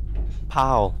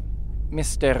 Paul.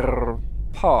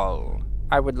 Paul,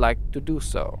 I would like to do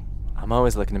so. I'm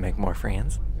always looking to make more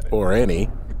friends. Or any.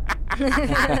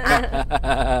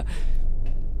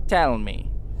 Tell me,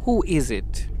 who is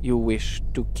it you wish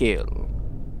to kill?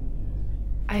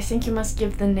 I think you must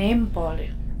give the name, Paul.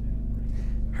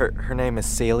 Her name is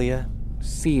Celia.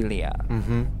 Celia.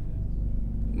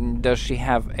 Mm-hmm. Does she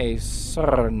have a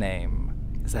surname?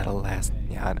 Is that a last?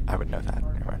 Yeah, I would know that.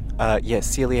 Never mind. Yes,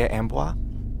 Celia Amboise.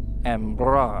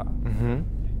 Ambra.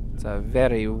 Mm-hmm. It's a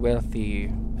very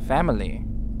wealthy family.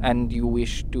 And you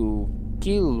wish to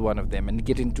kill one of them and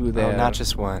get into their... Oh, not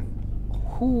just one.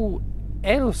 Who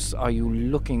else are you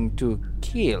looking to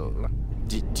kill?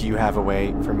 Do you have a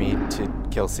way for me to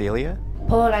kill Celia?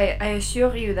 Paul, I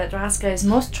assure you that Raska is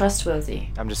most trustworthy.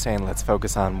 I'm just saying, let's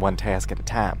focus on one task at a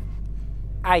time.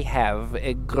 I have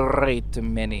a great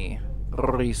many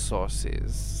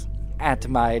resources at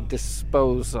my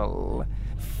disposal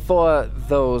for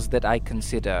those that I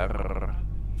consider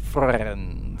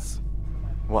friends.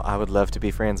 Well, I would love to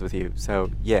be friends with you. So,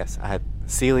 yes,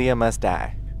 Celia must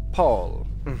die. Paul,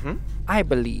 Mm-hmm. I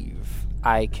believe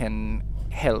I can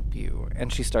help you.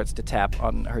 And she starts to tap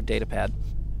on her datapad.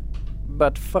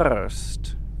 But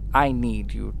first, I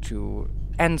need you to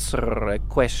answer a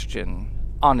question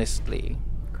honestly.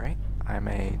 Great. I'm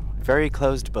a very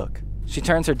closed book. She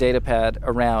turns her datapad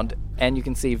around, and you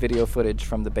can see video footage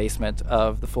from the basement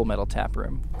of the Full Metal Tap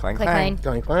Room. Clang, Clang, clang.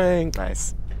 clang. Clang, clang.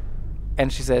 Nice.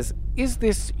 And she says, "Is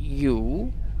this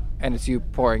you?" And it's you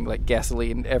pouring like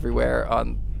gasoline everywhere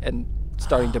and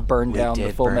starting to burn We down the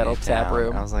did Full burn Metal it Tap down.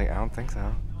 Room. I was like, I don't think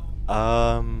so.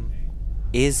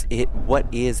 What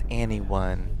is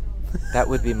anyone? That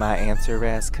would be my answer,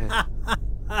 Raska.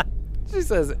 She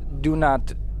says, "Do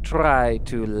not try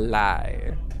to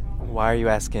lie. Why are you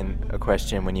asking a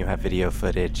question when you have video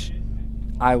footage?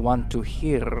 I want to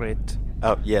hear it."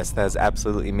 Oh, yes, that's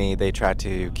absolutely me. They tried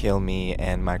to kill me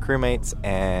and my crewmates,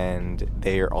 and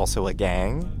they are also a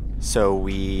gang. So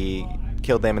we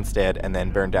killed them instead and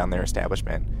then burned down their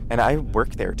establishment. And I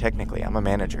work there, technically. I'm a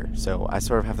manager, so I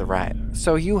sort of have the right.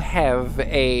 So you have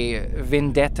a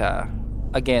vendetta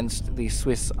against the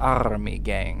Swiss Army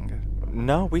gang.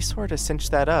 No, we sort of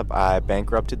cinched that up. I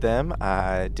bankrupted them,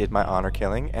 I did my honor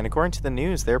killing, and according to the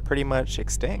news, they're pretty much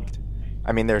extinct.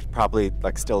 I mean, there's probably,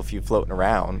 still a few floating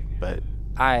around, but...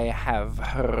 I have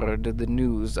heard the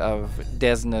news of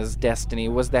Desna's destiny.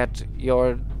 Was that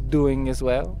your doing as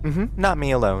well? Not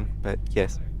me alone, but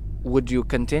yes. Would you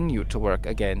continue to work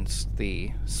against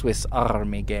the Swiss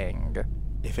Army gang?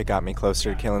 If it got me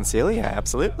closer to killing Celia,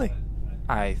 absolutely.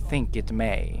 I think it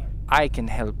may. I can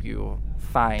help you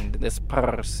find this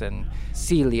person,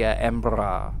 Celia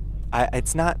Embra.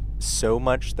 It's not so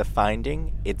much the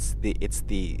finding, it's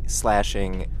the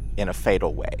slashing in a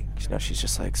fatal way. She's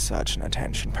just such an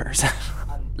attention person.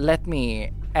 Let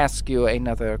me ask you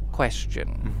another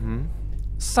question.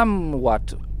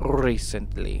 Somewhat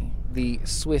recently, the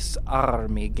Swiss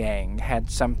Army gang had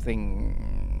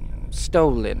something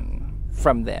stolen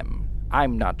from them.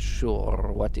 I'm not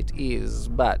sure what it is,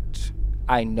 but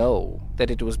I know that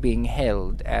it was being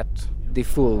held at the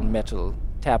Full Metal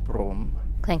Tap Room.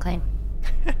 Clang, clang.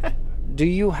 Do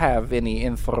you have any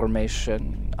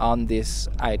information on this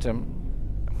item?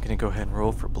 I'm gonna go ahead and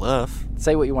roll for bluff.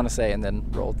 Say what you want to say and then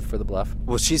roll for the bluff.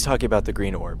 Well, she's talking about the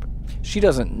green orb. She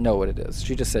doesn't know what it is.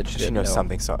 She just said she didn't She knows know.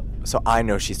 something, so I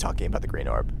know she's talking about the green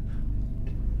orb.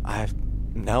 I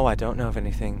don't know of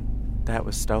anything that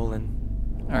was stolen.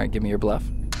 All right, give me your bluff.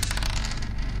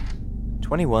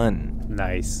 21.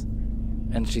 Nice.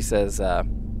 And she says,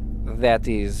 that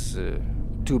is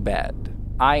too bad.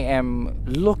 I am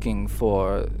looking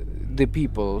for the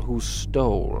people who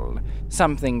stole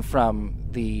something from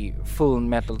the Full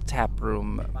Metal Tap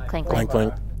Room. Clang, Clang, clang.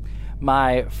 clang.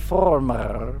 My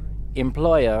former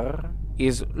employer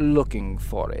is looking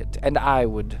for it, and I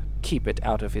would keep it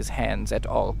out of his hands at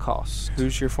all costs.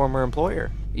 Who's your former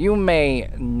employer? You may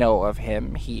know of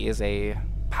him. He is a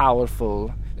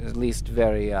powerful, at least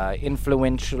very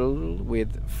influential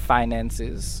with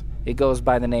finances. He goes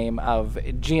by the name of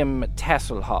Jim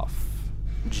Tasselhoff.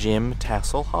 Jim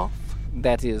Tasselhoff?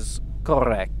 That is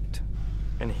correct.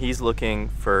 And he's looking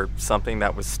for something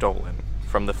that was stolen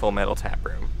from the Full Metal Tap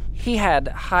Room. He had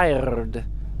hired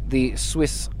the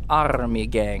Swiss Army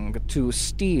gang to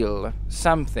steal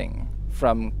something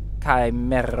from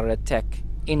Chimera Tech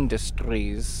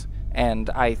Industries, and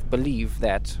I believe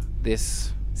that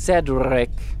this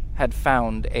Cedric had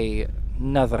found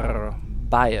another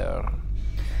buyer.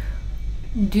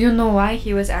 Do you know why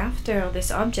he was after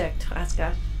this object,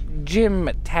 Raska? Jim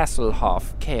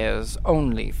Tasselhoff cares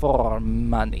only for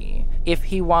money. If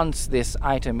he wants this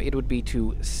item, it would be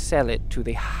to sell it to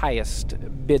the highest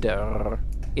bidder.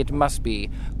 It must be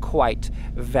quite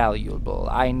valuable.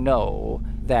 I know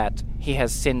that he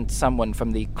has sent someone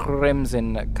from the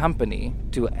Crimson Company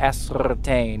to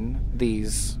ascertain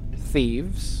these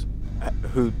thieves.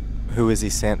 Who is he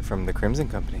sent from the Crimson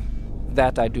Company?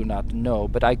 That I do not know,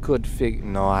 but I could figure.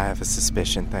 No, I have a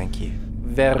suspicion, thank you.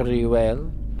 Very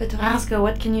well. But Raska,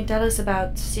 what can you tell us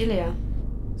about Celia?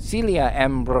 Celia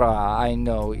Embra, I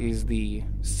know, is the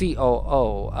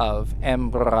COO of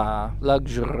Embra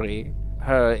Luxury.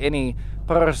 Any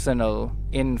personal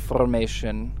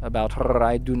information about her,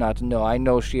 I do not know. I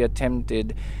know she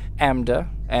attempted AMDA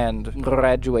and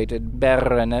graduated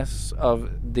Baroness of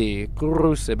the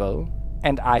Crucible,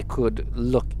 and I could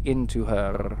look into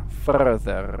her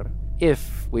further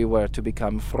if we were to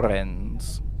become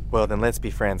friends. Well, then let's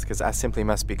be friends, because I simply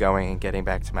must be going and getting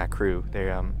back to my crew.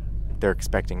 They're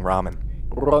expecting ramen.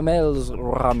 Romel's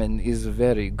ramen is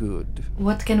very good.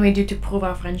 What can we do to prove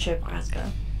our friendship,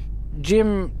 Raska?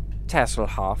 Jim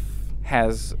Tasselhoff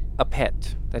has a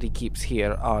pet that he keeps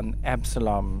here on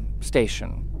Absalom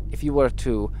Station. If you were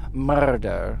to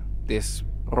murder this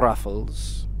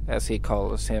Ruffles, as he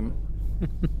calls him,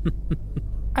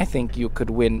 I think you could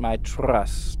win my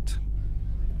trust.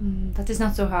 That is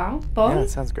not so hard. Paul? Yeah, it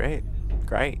sounds great.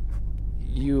 Great.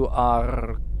 You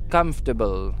are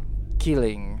comfortable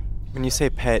killing. When you say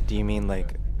pet, do you mean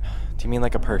like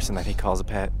a person that he calls a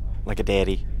pet? Like a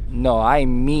daddy? No, I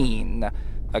mean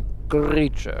a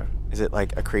creature. Is it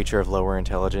like a creature of lower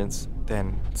intelligence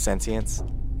than sentience?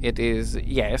 It is,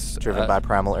 yes. Driven by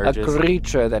primal urges? A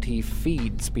creature that he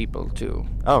feeds people to.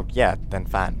 Oh, yeah, then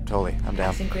fine. Totally. I'm I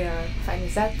down. think we are fine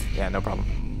with that. Yeah, no problem.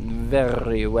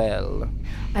 Very well.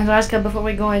 And Raska, before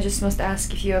we go, I just must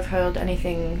ask if you have heard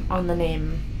anything on the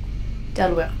name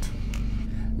Delwert.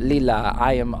 Lila,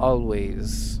 I am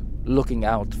always looking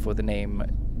out for the name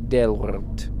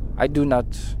Delwert. I do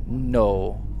not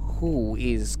know who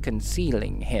is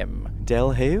concealing him.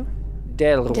 Del who?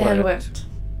 Delwert. Delwert.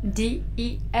 Delwirt.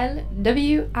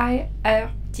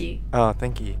 Oh,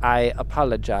 thank you. I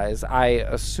apologize. I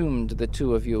assumed the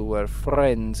two of you were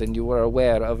friends and you were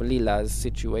aware of Lila's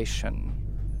situation.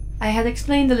 I had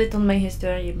explained a little my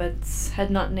history, but had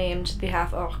not named the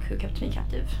half-orc who kept me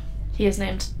captive. He is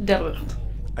named Delwert.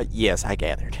 Yes, I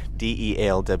gathered.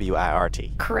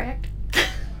 Delwirt. Correct.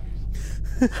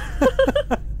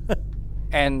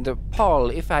 And Paul,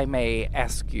 if I may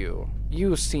ask you,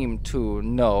 you seem to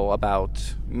know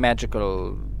about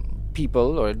magical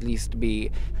people, or at least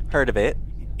be Heard of it.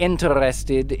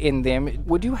 interested in them.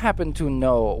 Would you happen to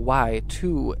know why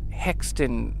 2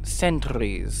 Hexton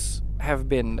sentries have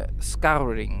been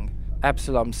scouring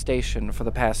Absalom Station for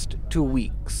the past 2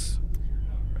 weeks?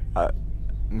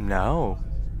 No.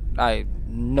 I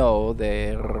know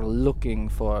they're looking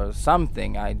for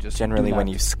something. I just Generally, do when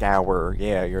not- you scour,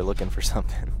 yeah, you're looking for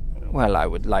something. Well, I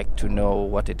would like to know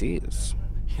what it is.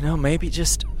 You know, maybe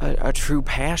just a true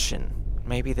passion.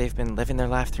 Maybe they've been living their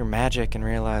life through magic and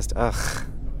realized, ugh,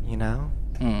 you know?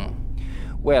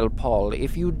 Well, Paul,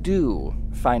 if you do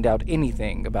find out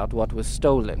anything about what was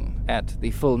stolen at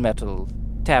the Full Metal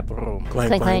Tap Room,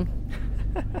 Clang, clang.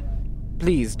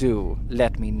 please do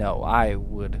let me know. I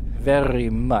would very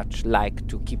much like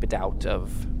to keep it out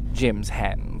of Jim's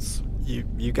hands.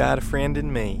 You got a friend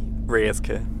in me,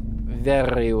 Rizka.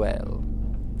 Very well.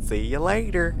 See you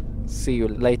later. See you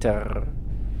later.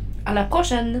 À la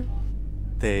prochaine.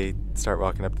 They start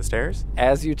walking up the stairs.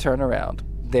 As you turn around,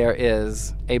 there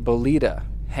is a Bolita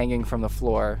hanging from the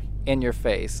floor in your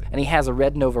face, and he has a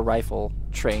Red Nova rifle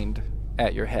trained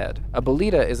at your head. A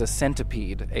Bolita is a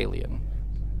centipede alien.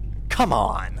 Come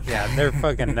on. Yeah, they're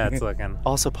fucking nuts looking.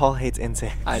 Also, Paul hates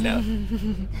insects. I know.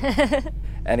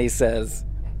 And he says,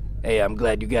 "Hey, I'm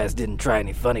glad you guys didn't try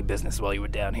any funny business while you were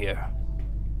down here.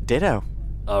 Ditto.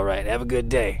 All right, have a good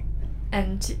day.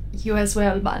 And you as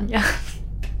well, Banya.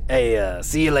 Hey,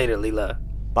 see you later, Leela."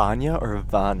 Banya or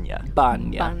Vanya?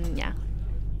 Banya. Banya.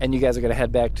 And you guys are gonna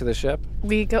head back to the ship.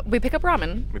 We pick up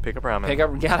ramen. We pick up ramen.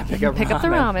 Gotta pick up Pick up the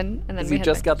ramen, and then 'Cause we we head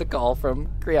just back. got the call from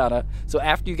Kriana. So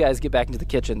after you guys get back into the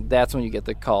kitchen, that's when you get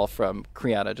the call from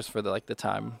Kriana, just for the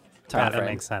time That frame.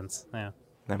 makes sense. Yeah.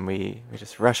 Then we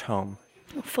just rush home.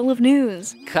 Full of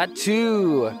news. Cut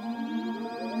to.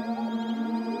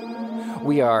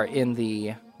 We are in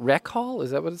the rec hall.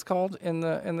 Is that what it's called in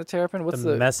the Terrapin? What's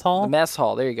The mess hall? The mess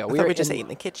hall. There you go. I thought we just ate in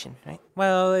the kitchen, right?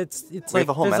 Well, it's We like have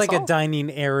a whole there's mess like a hall?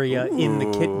 dining area in the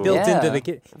kit Ooh. built into Yeah. the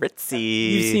kit.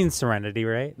 Ritzy. You've seen Serenity,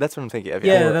 right? That's what I'm thinking of.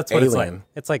 Yeah, Or that's what it's like. Alien.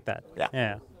 It's like that. Yeah.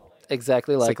 Yeah.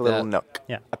 exactly It's like like a little that. nook.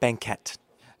 Yeah. A banquette.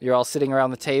 You're all sitting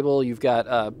around the table. You've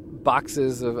got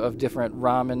boxes of different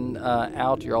ramen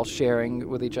out. You're all sharing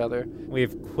with each other. We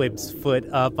have Quib's foot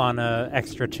up on a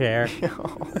extra chair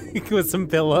with some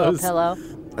pillows. Pillow.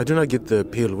 I do not get the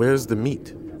appeal. Where's the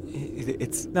meat?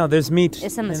 It's No, there's meat.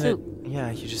 It's in the soup.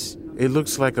 yeah. You just It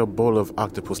looks like a bowl of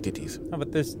octopus titties. Oh,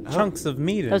 but there's chunks of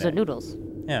meat in Those it. are noodles.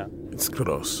 Yeah. It's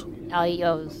gross. I'll eat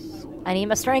those. I need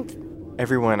my strength.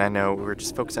 everyone I know. We're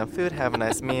just focused on food. Have a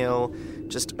nice meal.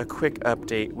 Just a quick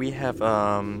update. We have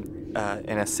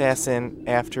an assassin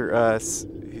after us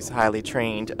who's highly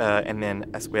trained, and then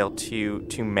as well two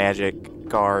magic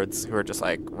guards who are just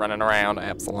like running around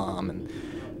Absalom, and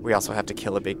we also have to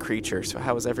kill a big creature. So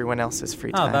how was everyone else's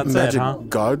free Oh, time? that's Magic it, huh?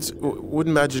 gods? What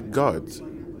magic gods?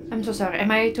 I'm so sorry. Am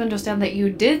I to understand that you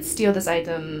did steal this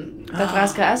item that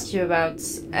Raska asked you about,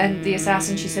 and the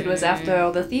assassin she said was after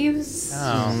the thieves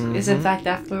Oh. is in fact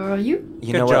after you?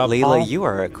 You Good know job, what, Leela? Paul. You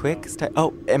are a quick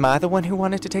Oh, am I the one who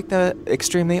wanted to take the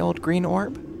extremely old green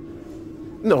orb?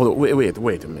 No, wait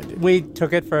a minute. We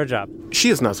took it for a job. She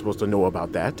is not supposed to know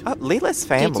about that. Leela's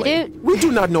family. Doot-doot. We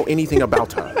do not know anything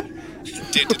about her.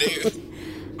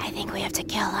 I think we have to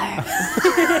kill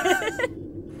her.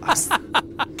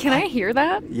 Can I hear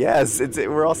that? Yes,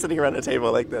 we're all sitting around a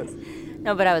table like this.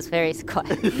 No, but I was very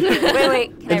quiet.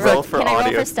 wait. Can I Roll roll for can I roll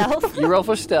audio. for stealth? You roll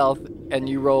for stealth, and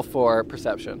you roll for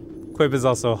perception. Quib is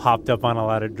also hopped up on a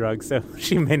lot of drugs, so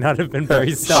she may not have been very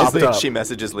She, stealthy. up. she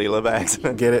messages Leela by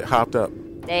accident. Get it? Hopped up.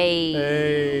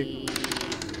 Hey.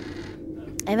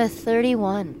 I have a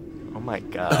 31. Oh my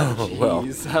god. Oh, well.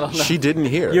 Jeez, I don't know. She didn't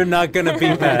hear. You're not gonna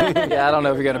beat that. Yeah, I don't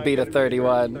know if you're going to beat a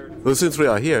 31. Well, since we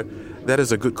are here, that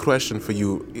is a good question for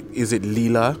you. Is it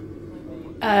Leela?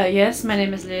 Yes, my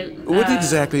name is Lil. What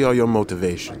exactly are your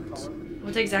motivations?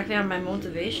 What exactly are my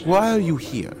motivations? Why are you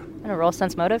here? I'm gonna roll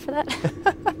sense motive for that.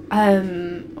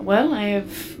 Well, I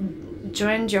have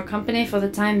joined your company for the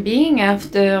time being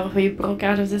after we broke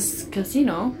out of this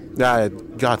casino. I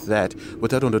got that.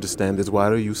 What I don't understand is why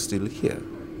are you still here?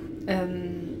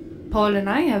 Paul and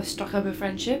I have struck up a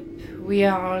friendship. We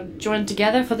are joined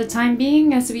together for the time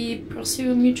being as we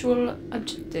pursue mutual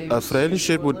objectives. A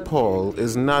friendship with Paul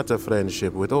is not a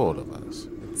friendship with all of us.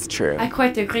 It's true. I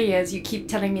quite agree, as you keep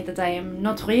telling me that I am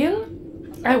not real.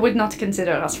 I would not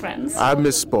consider us friends. I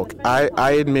misspoke.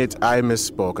 I admit I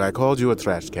misspoke. I called you a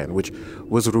trash can, which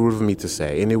was rude of me to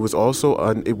say, and it was also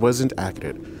it wasn't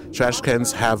accurate. Trash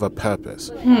cans have a purpose.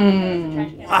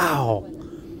 Wow.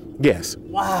 Yes.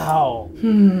 Wow.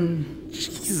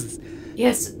 Jesus.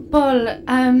 Yes, Paul,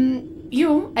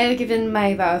 you I have given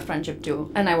my vow of friendship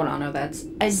to, and I will honor that.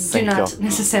 I do Thank not you.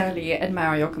 necessarily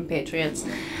admire your compatriots.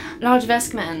 Large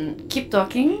Vesk man, keep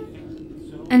talking,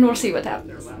 and we'll see what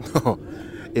happens.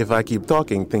 If I keep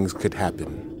talking, things could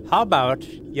happen. How about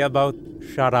you both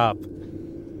shut up?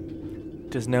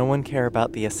 Does no one care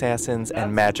about the assassins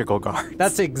and magical guards?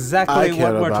 That's I exactly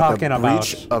care what we're about talking the about.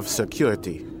 breach of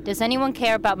security. Does anyone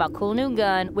care about my cool new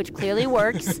gun, which clearly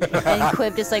works? And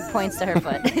Quib just like points to her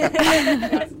foot.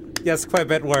 Yes, Quib,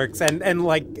 it works. And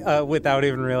like, without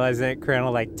even realizing it,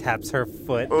 Crandall, like, taps her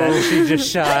foot that she just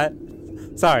shot.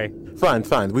 Sorry.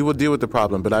 Fine. We will deal with the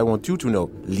problem, but I want you to know,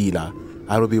 Leela,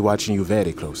 I will be watching you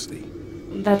very closely.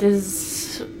 That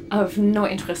is of no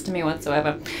interest to me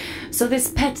whatsoever. So this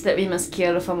pet that we must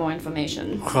kill for more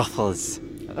information. Ruffles.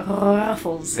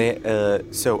 Ruffles.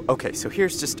 So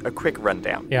here's just a quick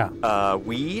rundown. Yeah.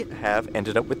 We have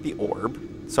ended up with the orb.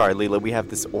 Sorry, Leela, we have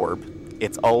this orb.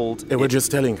 It's old. And we're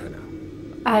just telling her now.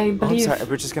 I Oh, I'm believe sorry.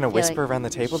 We're just gonna whisper like around the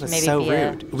table. should That's maybe so be a-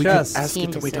 rude. We Just can ask team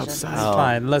it to wait decision. outside. Oh.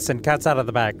 Fine. Listen, cat's out of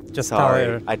the bag. Just Sorry,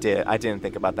 tell her. I didn't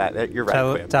think about that. You're right.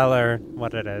 Quib. Tell her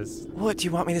what it is. What? Do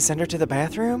you want me to send her to the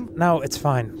bathroom? No, it's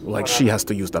fine. Like she has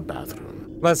to use the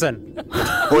bathroom. Listen,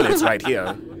 Well, it's right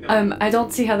here. I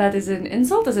don't see how that is an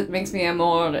insult, as it makes me a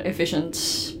more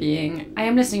efficient being. I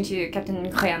am listening to you,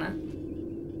 Captain Kriana.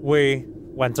 we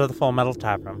went to the Full Metal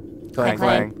Tavern. Clang,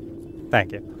 clang. clang.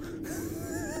 Thank you.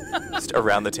 Just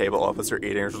around the table, all of us are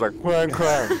eating. It's just like clang,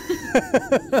 clang.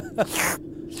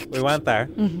 We went there.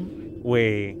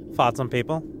 We fought some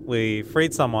people. We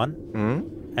freed someone.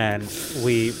 And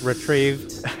we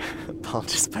retrieved Paul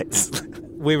just bites.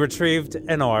 we retrieved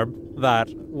an orb that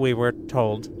we were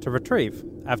told to retrieve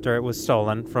after it was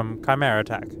stolen from Chimera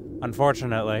Tech.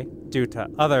 Unfortunately, due to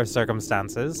other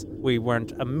circumstances, we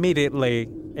weren't immediately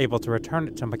able to return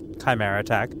it to Chimera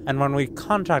Tech, and when we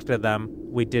contacted them,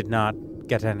 we did not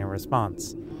get any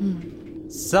response.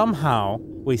 Somehow,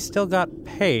 we still got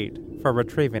paid for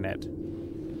retrieving it.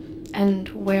 And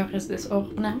where is this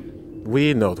orb now?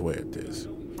 We know where it is.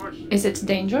 Is it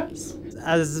dangerous?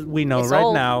 As we know It's right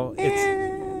old. now,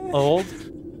 it's old,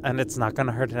 and it's not going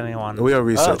to hurt anyone. We are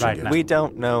researching right it. now. We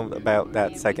don't know about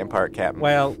that second part, Captain.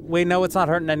 Well, we know it's not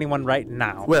hurting anyone right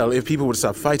now. Well, if people would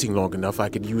stop fighting long enough, I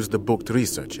could use the book to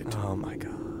research it. Oh my god.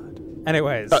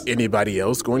 Anyways, Anybody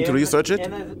else going to research it?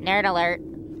 Nerd alert.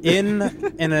 in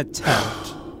an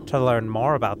attempt to learn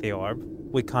more about the orb,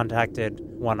 we contacted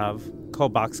one of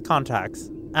Kobach's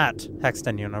contacts at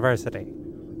Hexton University.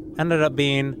 Ended up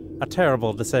being a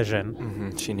terrible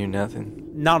decision. She knew nothing.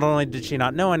 Not only did she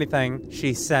not know anything,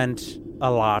 she sent a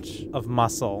lot of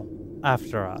muscle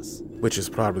after us, Which is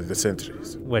probably the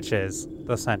sentries. which is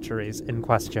the centuries in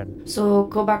question. So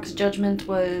Kobach's judgment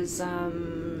was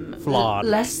Flawed.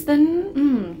 less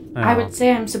than. I Oh. would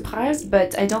say I'm surprised,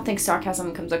 but I don't think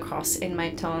sarcasm comes across in my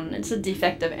tone. It's a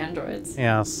defect of androids.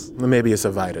 Yes. Maybe it's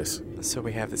a virus. So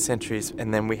we have the sentries,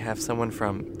 and then we have someone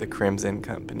from the Crimson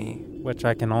Company. Which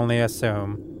I can only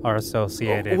assume are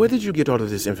associated. Where did you get all of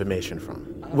this information from?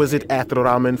 Was it at the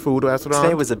ramen food restaurant?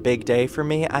 Today was a big day for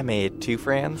me. I made 2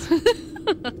 friends.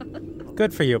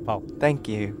 Good for you, Paul. Thank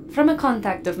you. From a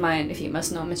contact of mine, if you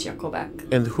must know, Monsieur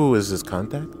Kobach. And who is this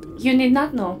contact? You need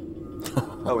not know.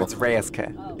 Oh, it's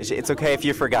Reyska. It's okay if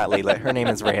you forgot, Leela. Her name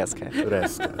is Reyska.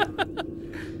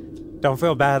 Reska. Don't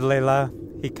feel bad, Layla.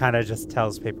 He kind of just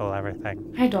tells people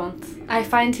everything. I don't. I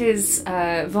find his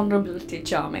vulnerability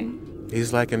charming.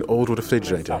 He's like an old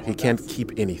refrigerator. He can't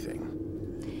keep anything.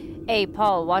 Hey,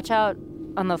 Paul, watch out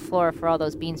on the floor for all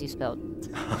those beans you spilled.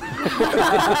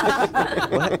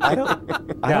 What? I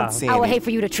don't see I would any. hate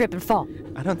for you to trip and fall.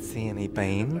 I don't see any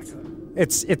beans.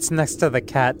 It's next to the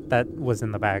cat that was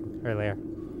in the bag earlier.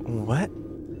 What?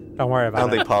 Don't worry I about don't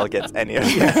it. think Paul gets any of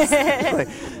this.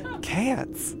 Like,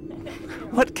 cats?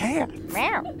 What cats?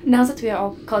 Now that we are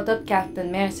all caught up,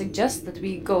 Captain, may I suggest that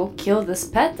we go kill this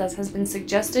pet, as has been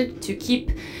suggested, to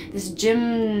keep this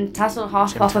Jim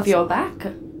Tasselhoff off of your back?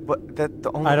 What? That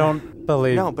the only. I don't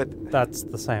believe No, but that's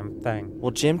the same thing.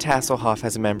 well, Jim Tasselhoff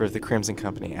has a member of the Crimson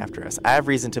Company after us. I have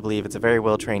reason to believe it's a very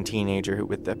well-trained teenager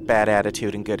with a bad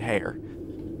attitude and good hair.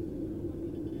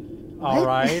 All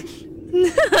right.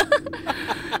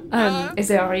 Is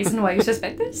there a reason why you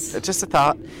suspect this? Just a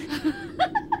thought.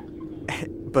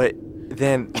 But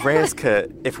then Razka,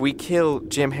 if we kill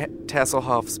Jim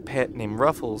Tasselhoff's pet named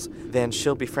Ruffles, then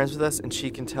she'll be friends with us and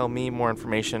she can tell me more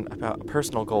information about a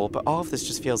personal goal. But all of this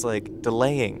just feels like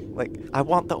delaying. Like, I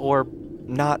want the orb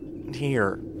not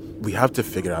here. We have to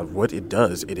figure out what it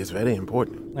does. It is very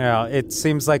important. Yeah, it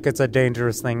seems like it's a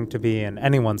dangerous thing to be in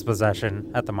anyone's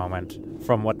possession at the moment,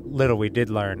 from what little we did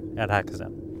learn at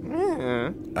Hakazan.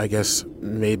 I guess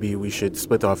maybe we should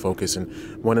split our focus, and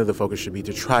one of the focus should be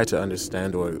to try to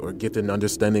understand or get an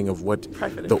understanding of what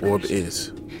the orb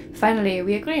is. Finally,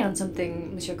 we agree on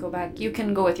something, Monsieur Kobach. You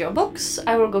can go with your books.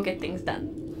 I will go get things done.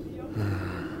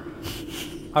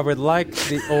 I would like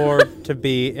the orb to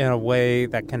be in a way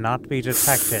that cannot be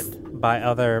detected by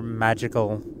other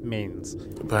magical means.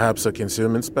 Perhaps a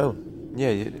concealment spell.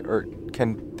 Yeah, or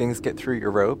can things get through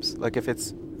your ropes? Like if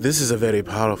it's... This is a very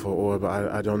powerful orb.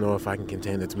 I don't know if I can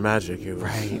contain its magic.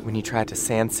 Right, when you tried to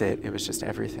sense it, it was just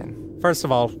everything. First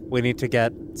of all, we need to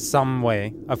get some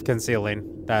way of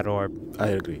concealing that orb. I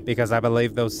agree. Because I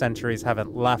believe those sentries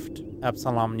haven't left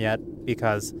Epsilon yet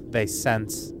because they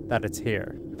sense that it's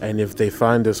here. And if they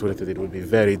find us with it, it would be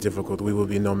very difficult. We will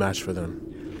be no match for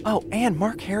them. Oh, and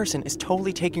Mark Harrison is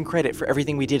totally taking credit for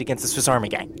everything we did against the Swiss Army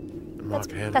gang.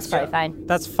 That's probably fine.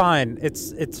 That's fine.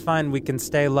 It's fine. We can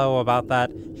stay low about that.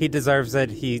 He deserves it.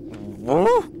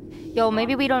 Yo,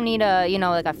 maybe we don't need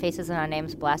like our faces and our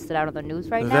names blasted out on the news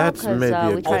right now, That's because maybe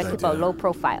a we try to good keep a idea. low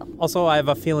profile. Also, I have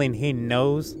a feeling he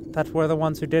knows that we're the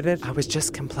ones who did it. I was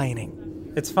just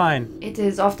complaining. It's fine. It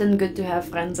is often good to have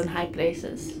friends in high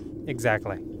places.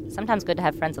 Exactly. Sometimes good to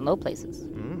have friends in low places.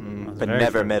 But very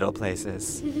never true. middle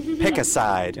places. Pick a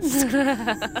side.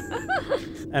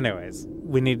 Anyways,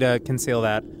 we need to conceal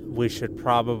that. We should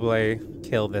probably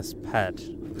kill this pet.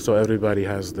 So everybody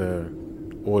has their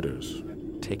orders.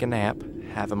 Take a nap,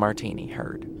 have a martini,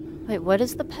 heard. Wait, what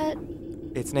is the pet?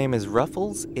 Its name is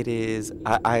Ruffles. It is,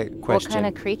 I question. What kind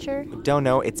of creature? Don't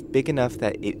know. It's big enough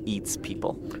that it eats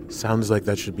people. Sounds like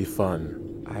that should be fun.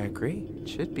 I agree. It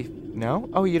should be. No?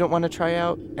 Oh, you don't want to try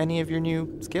out any of your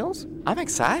new skills? I'm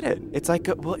excited. It's like,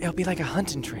 it'll be like a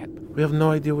hunting trip. We have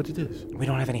no idea what it is. We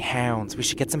don't have any hounds. We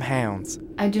should get some hounds.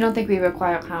 I do not think we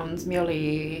require hounds,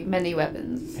 merely many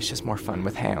weapons. It's just more fun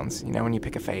with hounds. You know, when you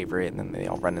pick a favorite and then they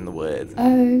all run in the woods.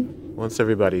 Oh, Once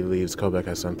everybody leaves, Kobach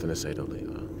has something to say to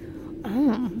Leela.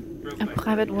 A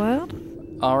private word?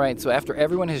 All right, so after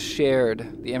everyone has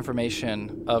shared the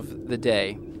information of the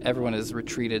day, everyone is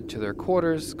retreated to their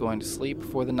quarters, going to sleep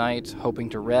for the night, hoping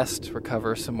to rest,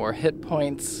 recover some more hit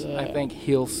points, I think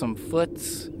heal some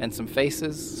foots and some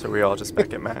faces. So we all just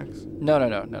back at max? No.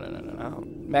 Oh.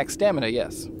 Max stamina,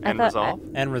 yes. And resolve?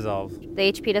 And resolve.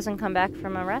 The HP doesn't come back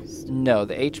from a rest? No,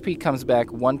 the HP comes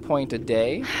back 1 point a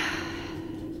day.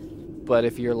 But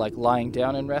if you're like lying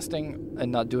down and resting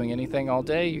and not doing anything all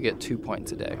day, you get 2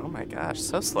 points a day. Oh my gosh,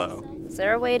 so slow. Is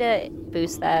there a way to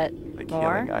boost that Like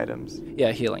more? healing items.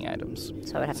 Yeah, healing items.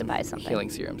 So I would have to buy something. Healing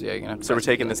serums, yeah. You're gonna have to So buy we're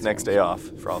some taking this healing next serums. day off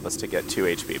for all of us to get 2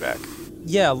 HP back.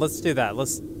 Yeah, let's do that.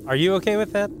 Are you okay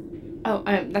with that? oh,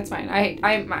 that's fine. My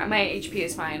HP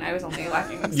is fine. I was only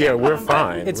lacking. Yeah, we're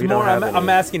fine. It's we more. don't have I'm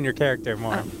any- asking your character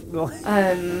more.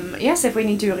 Yes, if we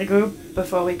need to regroup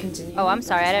before we continue. Oh, I'm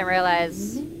sorry. I didn't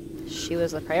realize she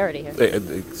was the priority here.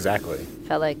 Exactly.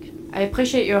 Felt like I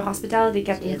appreciate your hospitality,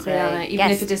 Captain She is Triana, a even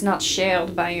guest. if it is not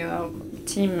shared by your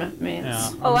teammates.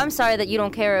 Yeah. Oh, I'm sorry that you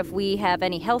don't care if we have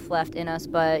any health left in us,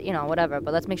 but, whatever.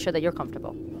 But let's make sure that you're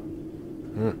comfortable.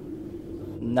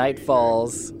 Night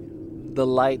falls. The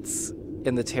lights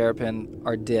in the Terrapin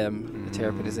are dim. The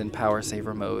Terrapin is in power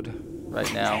saver mode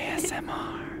right now.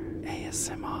 ASMR.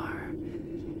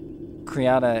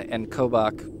 Kriana and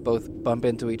Kobach both bump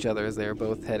into each other as they are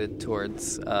both headed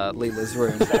towards Leela's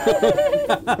room.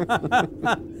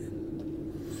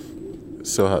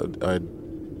 So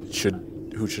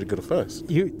who should go first?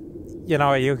 You know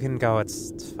what? You can go.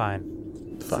 It's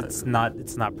fine. Fine. It's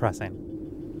not pressing.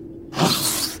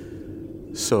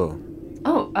 So,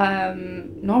 Oh,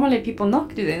 normally people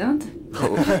knock, do they not?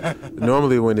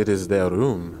 Normally when it is their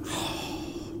room,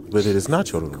 but it is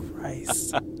not your room.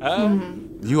 Christ.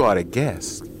 You are a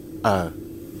guest. A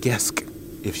guest,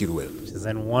 if you will. She's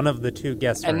in one of the two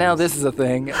guest And rooms. now this is a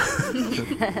thing.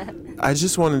 I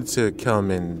just wanted to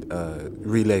come and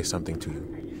relay something to you.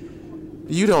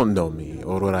 You don't know me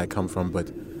or where I come from,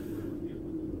 but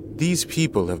these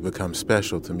people have become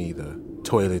special to me. The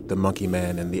toilet, the monkey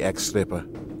man, and the ex-stripper.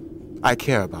 I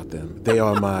care about them. They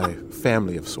are my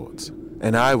family of sorts,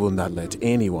 and I will not let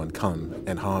anyone come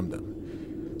and harm them.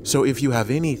 So if you have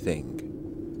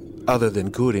anything other than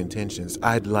good intentions,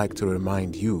 I'd like to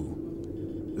remind you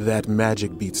that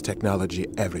magic beats technology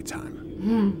every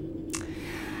time.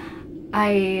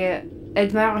 I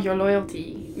admire your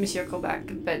loyalty, Monsieur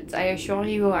Kobach, but I assure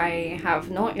you I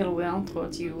have no ill will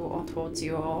towards you or towards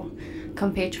your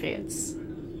compatriots.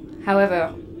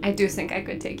 However, I do think I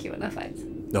could take you in a fight.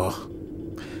 Oh,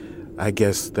 I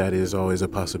guess that is always a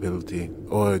possibility.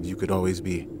 Or you could always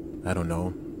be, I don't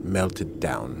know, melted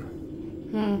down.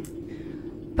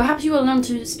 Perhaps you will learn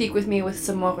to speak with me with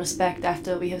some more respect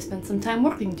after we have spent some time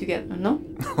working together, no?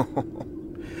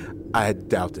 I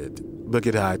doubt it. Look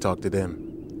at how I talk to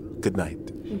them. Good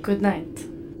night. Good night.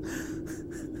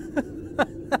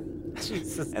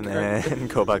 Jesus And Christ. then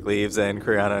Kobach leaves and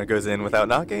Kriana goes in without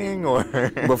knocking, or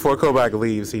Before Kobach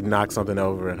leaves, he knocks something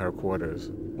over in her quarters.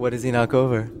 what does he knock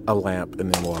over? A lamp,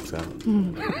 and then walks out.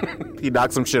 He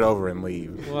knocks some shit over and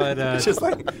leaves. What a Just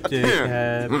like,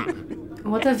 dickhead.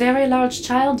 What a very large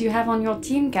child you have on your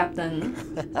team, Captain.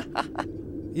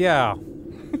 Yeah.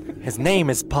 his name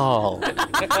is Paul. Damn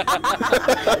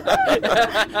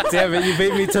it, you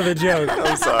beat me to the joke.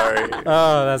 I'm sorry.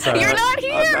 Oh, that's all right. You're not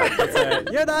here! That's all right.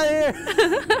 You're not here!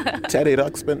 Teddy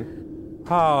Ruxpin.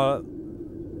 Paul,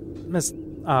 Miss, do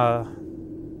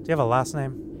you have a last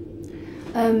name?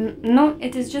 No,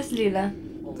 it is just Lila.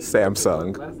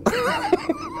 Samsung.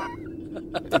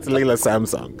 It's Leela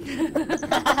Samsung.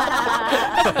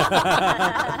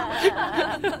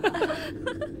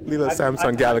 Leela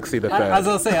Samsung Galaxy the I was Third.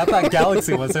 gonna say, I thought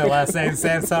Galaxy was her last name.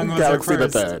 Samsung was Galaxy her the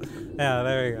first. Third. Yeah,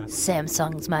 there you go.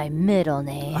 Samsung's my middle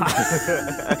name.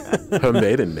 Her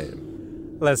maiden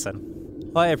name. Listen,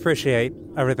 well, I appreciate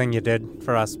everything you did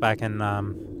for us back in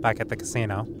back at the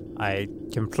casino. I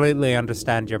completely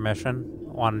understand your mission,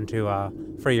 wanting to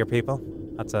free your people.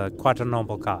 That's quite a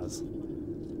noble cause.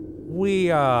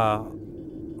 We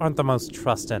aren't the most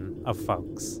trusting of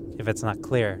folks, if it's not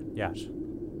clear yet.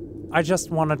 I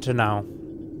just wanted to know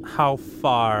how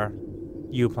far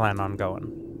you plan on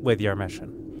going with your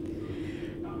mission.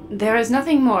 There is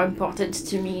nothing more important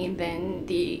to me than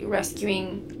the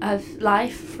rescuing of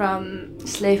life from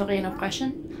slavery and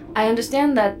oppression. I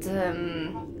understand that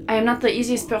I am not the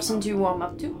easiest person to warm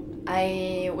up to.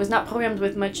 I was not programmed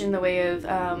with much in the way of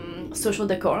social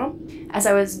decorum, as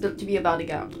I was built to be a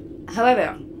bodyguard.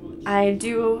 However, I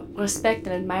do respect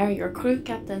and admire your crew,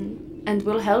 Captain, and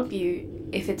will help you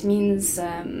if it means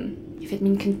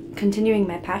continuing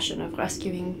my passion of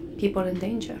rescuing people in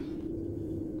danger.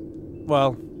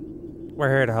 Well, we're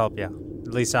here to help you.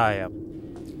 At least I am.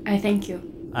 I thank you.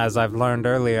 As I've learned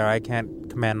earlier, I can't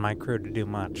command my crew to do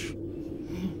much.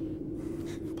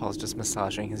 Paul's just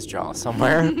massaging his jaw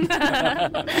somewhere.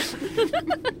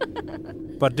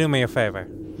 But do me a favor.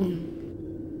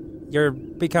 You're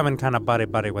becoming kind of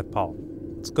buddy-buddy with Paul.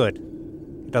 It's good.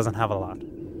 He doesn't have a lot.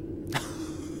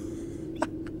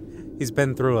 He's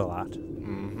been through a lot.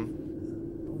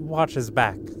 Watch his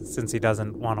back, since he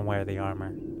doesn't want to wear the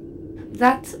armor.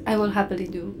 That I will happily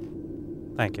do.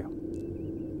 Thank you.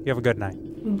 You have a good night.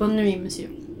 Bonne nuit, monsieur.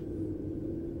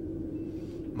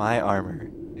 My armor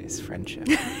is friendship.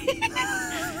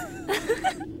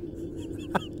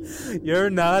 You're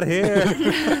not here.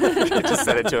 He just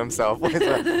said it to himself.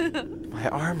 My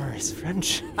armor is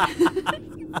friendship.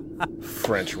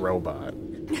 French robot.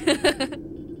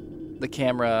 The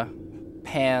camera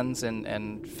pans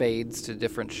and fades to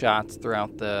different shots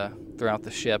throughout the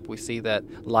ship. We see that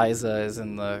Liza is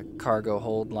in the cargo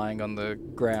hold lying on the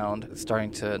ground,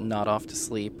 starting to nod off to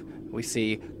sleep. We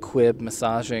see Quib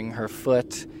massaging her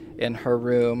foot in her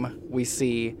room. We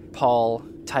see Paul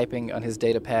typing on his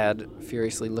datapad,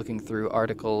 furiously looking through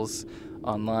articles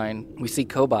online. We see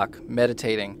Kobach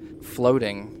meditating,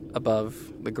 floating above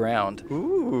the ground,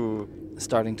 Ooh.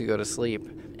 starting to go to sleep.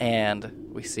 And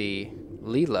we see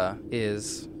Leela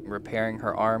is repairing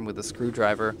her arm with a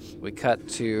screwdriver. We cut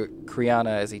to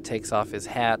Kriana as he takes off his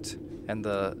hat, and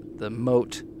the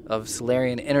mote of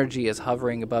Solarian energy is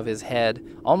hovering above his head,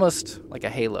 almost like a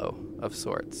halo of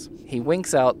sorts. He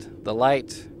winks out the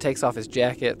light, takes off his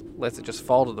jacket, lets it just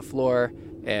fall to the floor,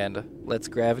 and lets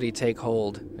gravity take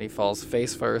hold. And he falls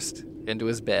face first into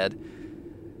his bed.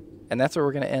 And that's where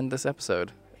we're going to end this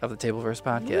episode of the Tableverse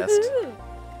podcast.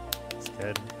 It's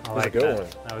good. I was a like good that. one.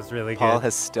 That was really Paul good.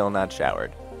 has still not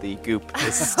showered. The goop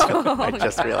is still. I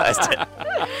just realized it.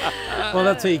 Well,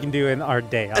 that's what you can do in our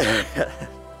day off.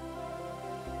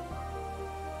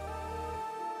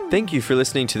 Thank you for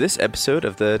listening to this episode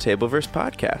of the Tableverse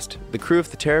podcast. The crew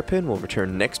of the Terrapin will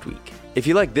return next week. If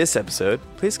you like this episode,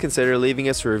 please consider leaving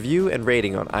us a review and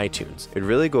rating on iTunes. It'd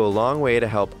really go a long way to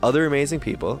help other amazing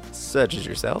people, such as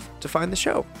yourself, to find the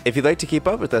show. If you'd like to keep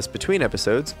up with us between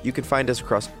episodes, you can find us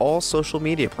across all social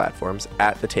media platforms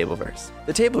at The Tableverse.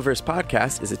 The Tableverse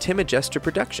podcast is a Timid Jester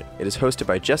production. It is hosted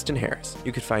by Justin Harris.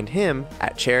 You can find him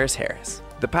at Chairs Harris.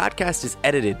 The podcast is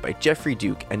edited by Jeffrey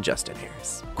Duke and Justin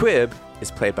Harris. Quib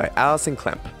is played by Allison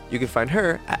Klemp. You can find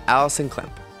her at Allison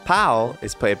Klemp. Powell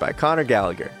is played by Connor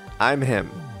Gallagher. I'm him.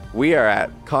 We are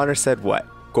at Connor Said What.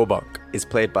 Gobunk is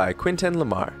played by Quinton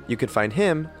Lamar. You can find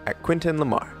him at Quinton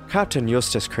Lamar. Captain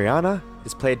Justus Kriana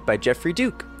is played by Jeffrey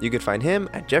Duke. You can find him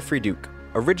at Jeffrey Duke.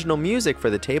 Original music for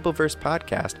the Tableverse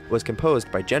podcast was composed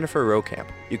by Jennifer Rokamp.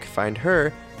 You can find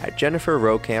her at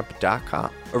jenniferrocamp.com.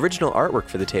 Original artwork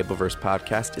for the Tableverse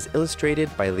podcast is illustrated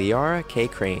by Liara K.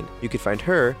 Crane. You can find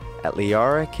her at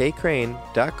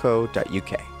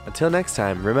liarakcrane.co.uk. Until next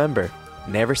time, remember,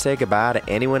 never say goodbye to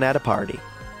anyone at a party.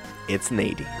 It's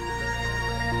Nady.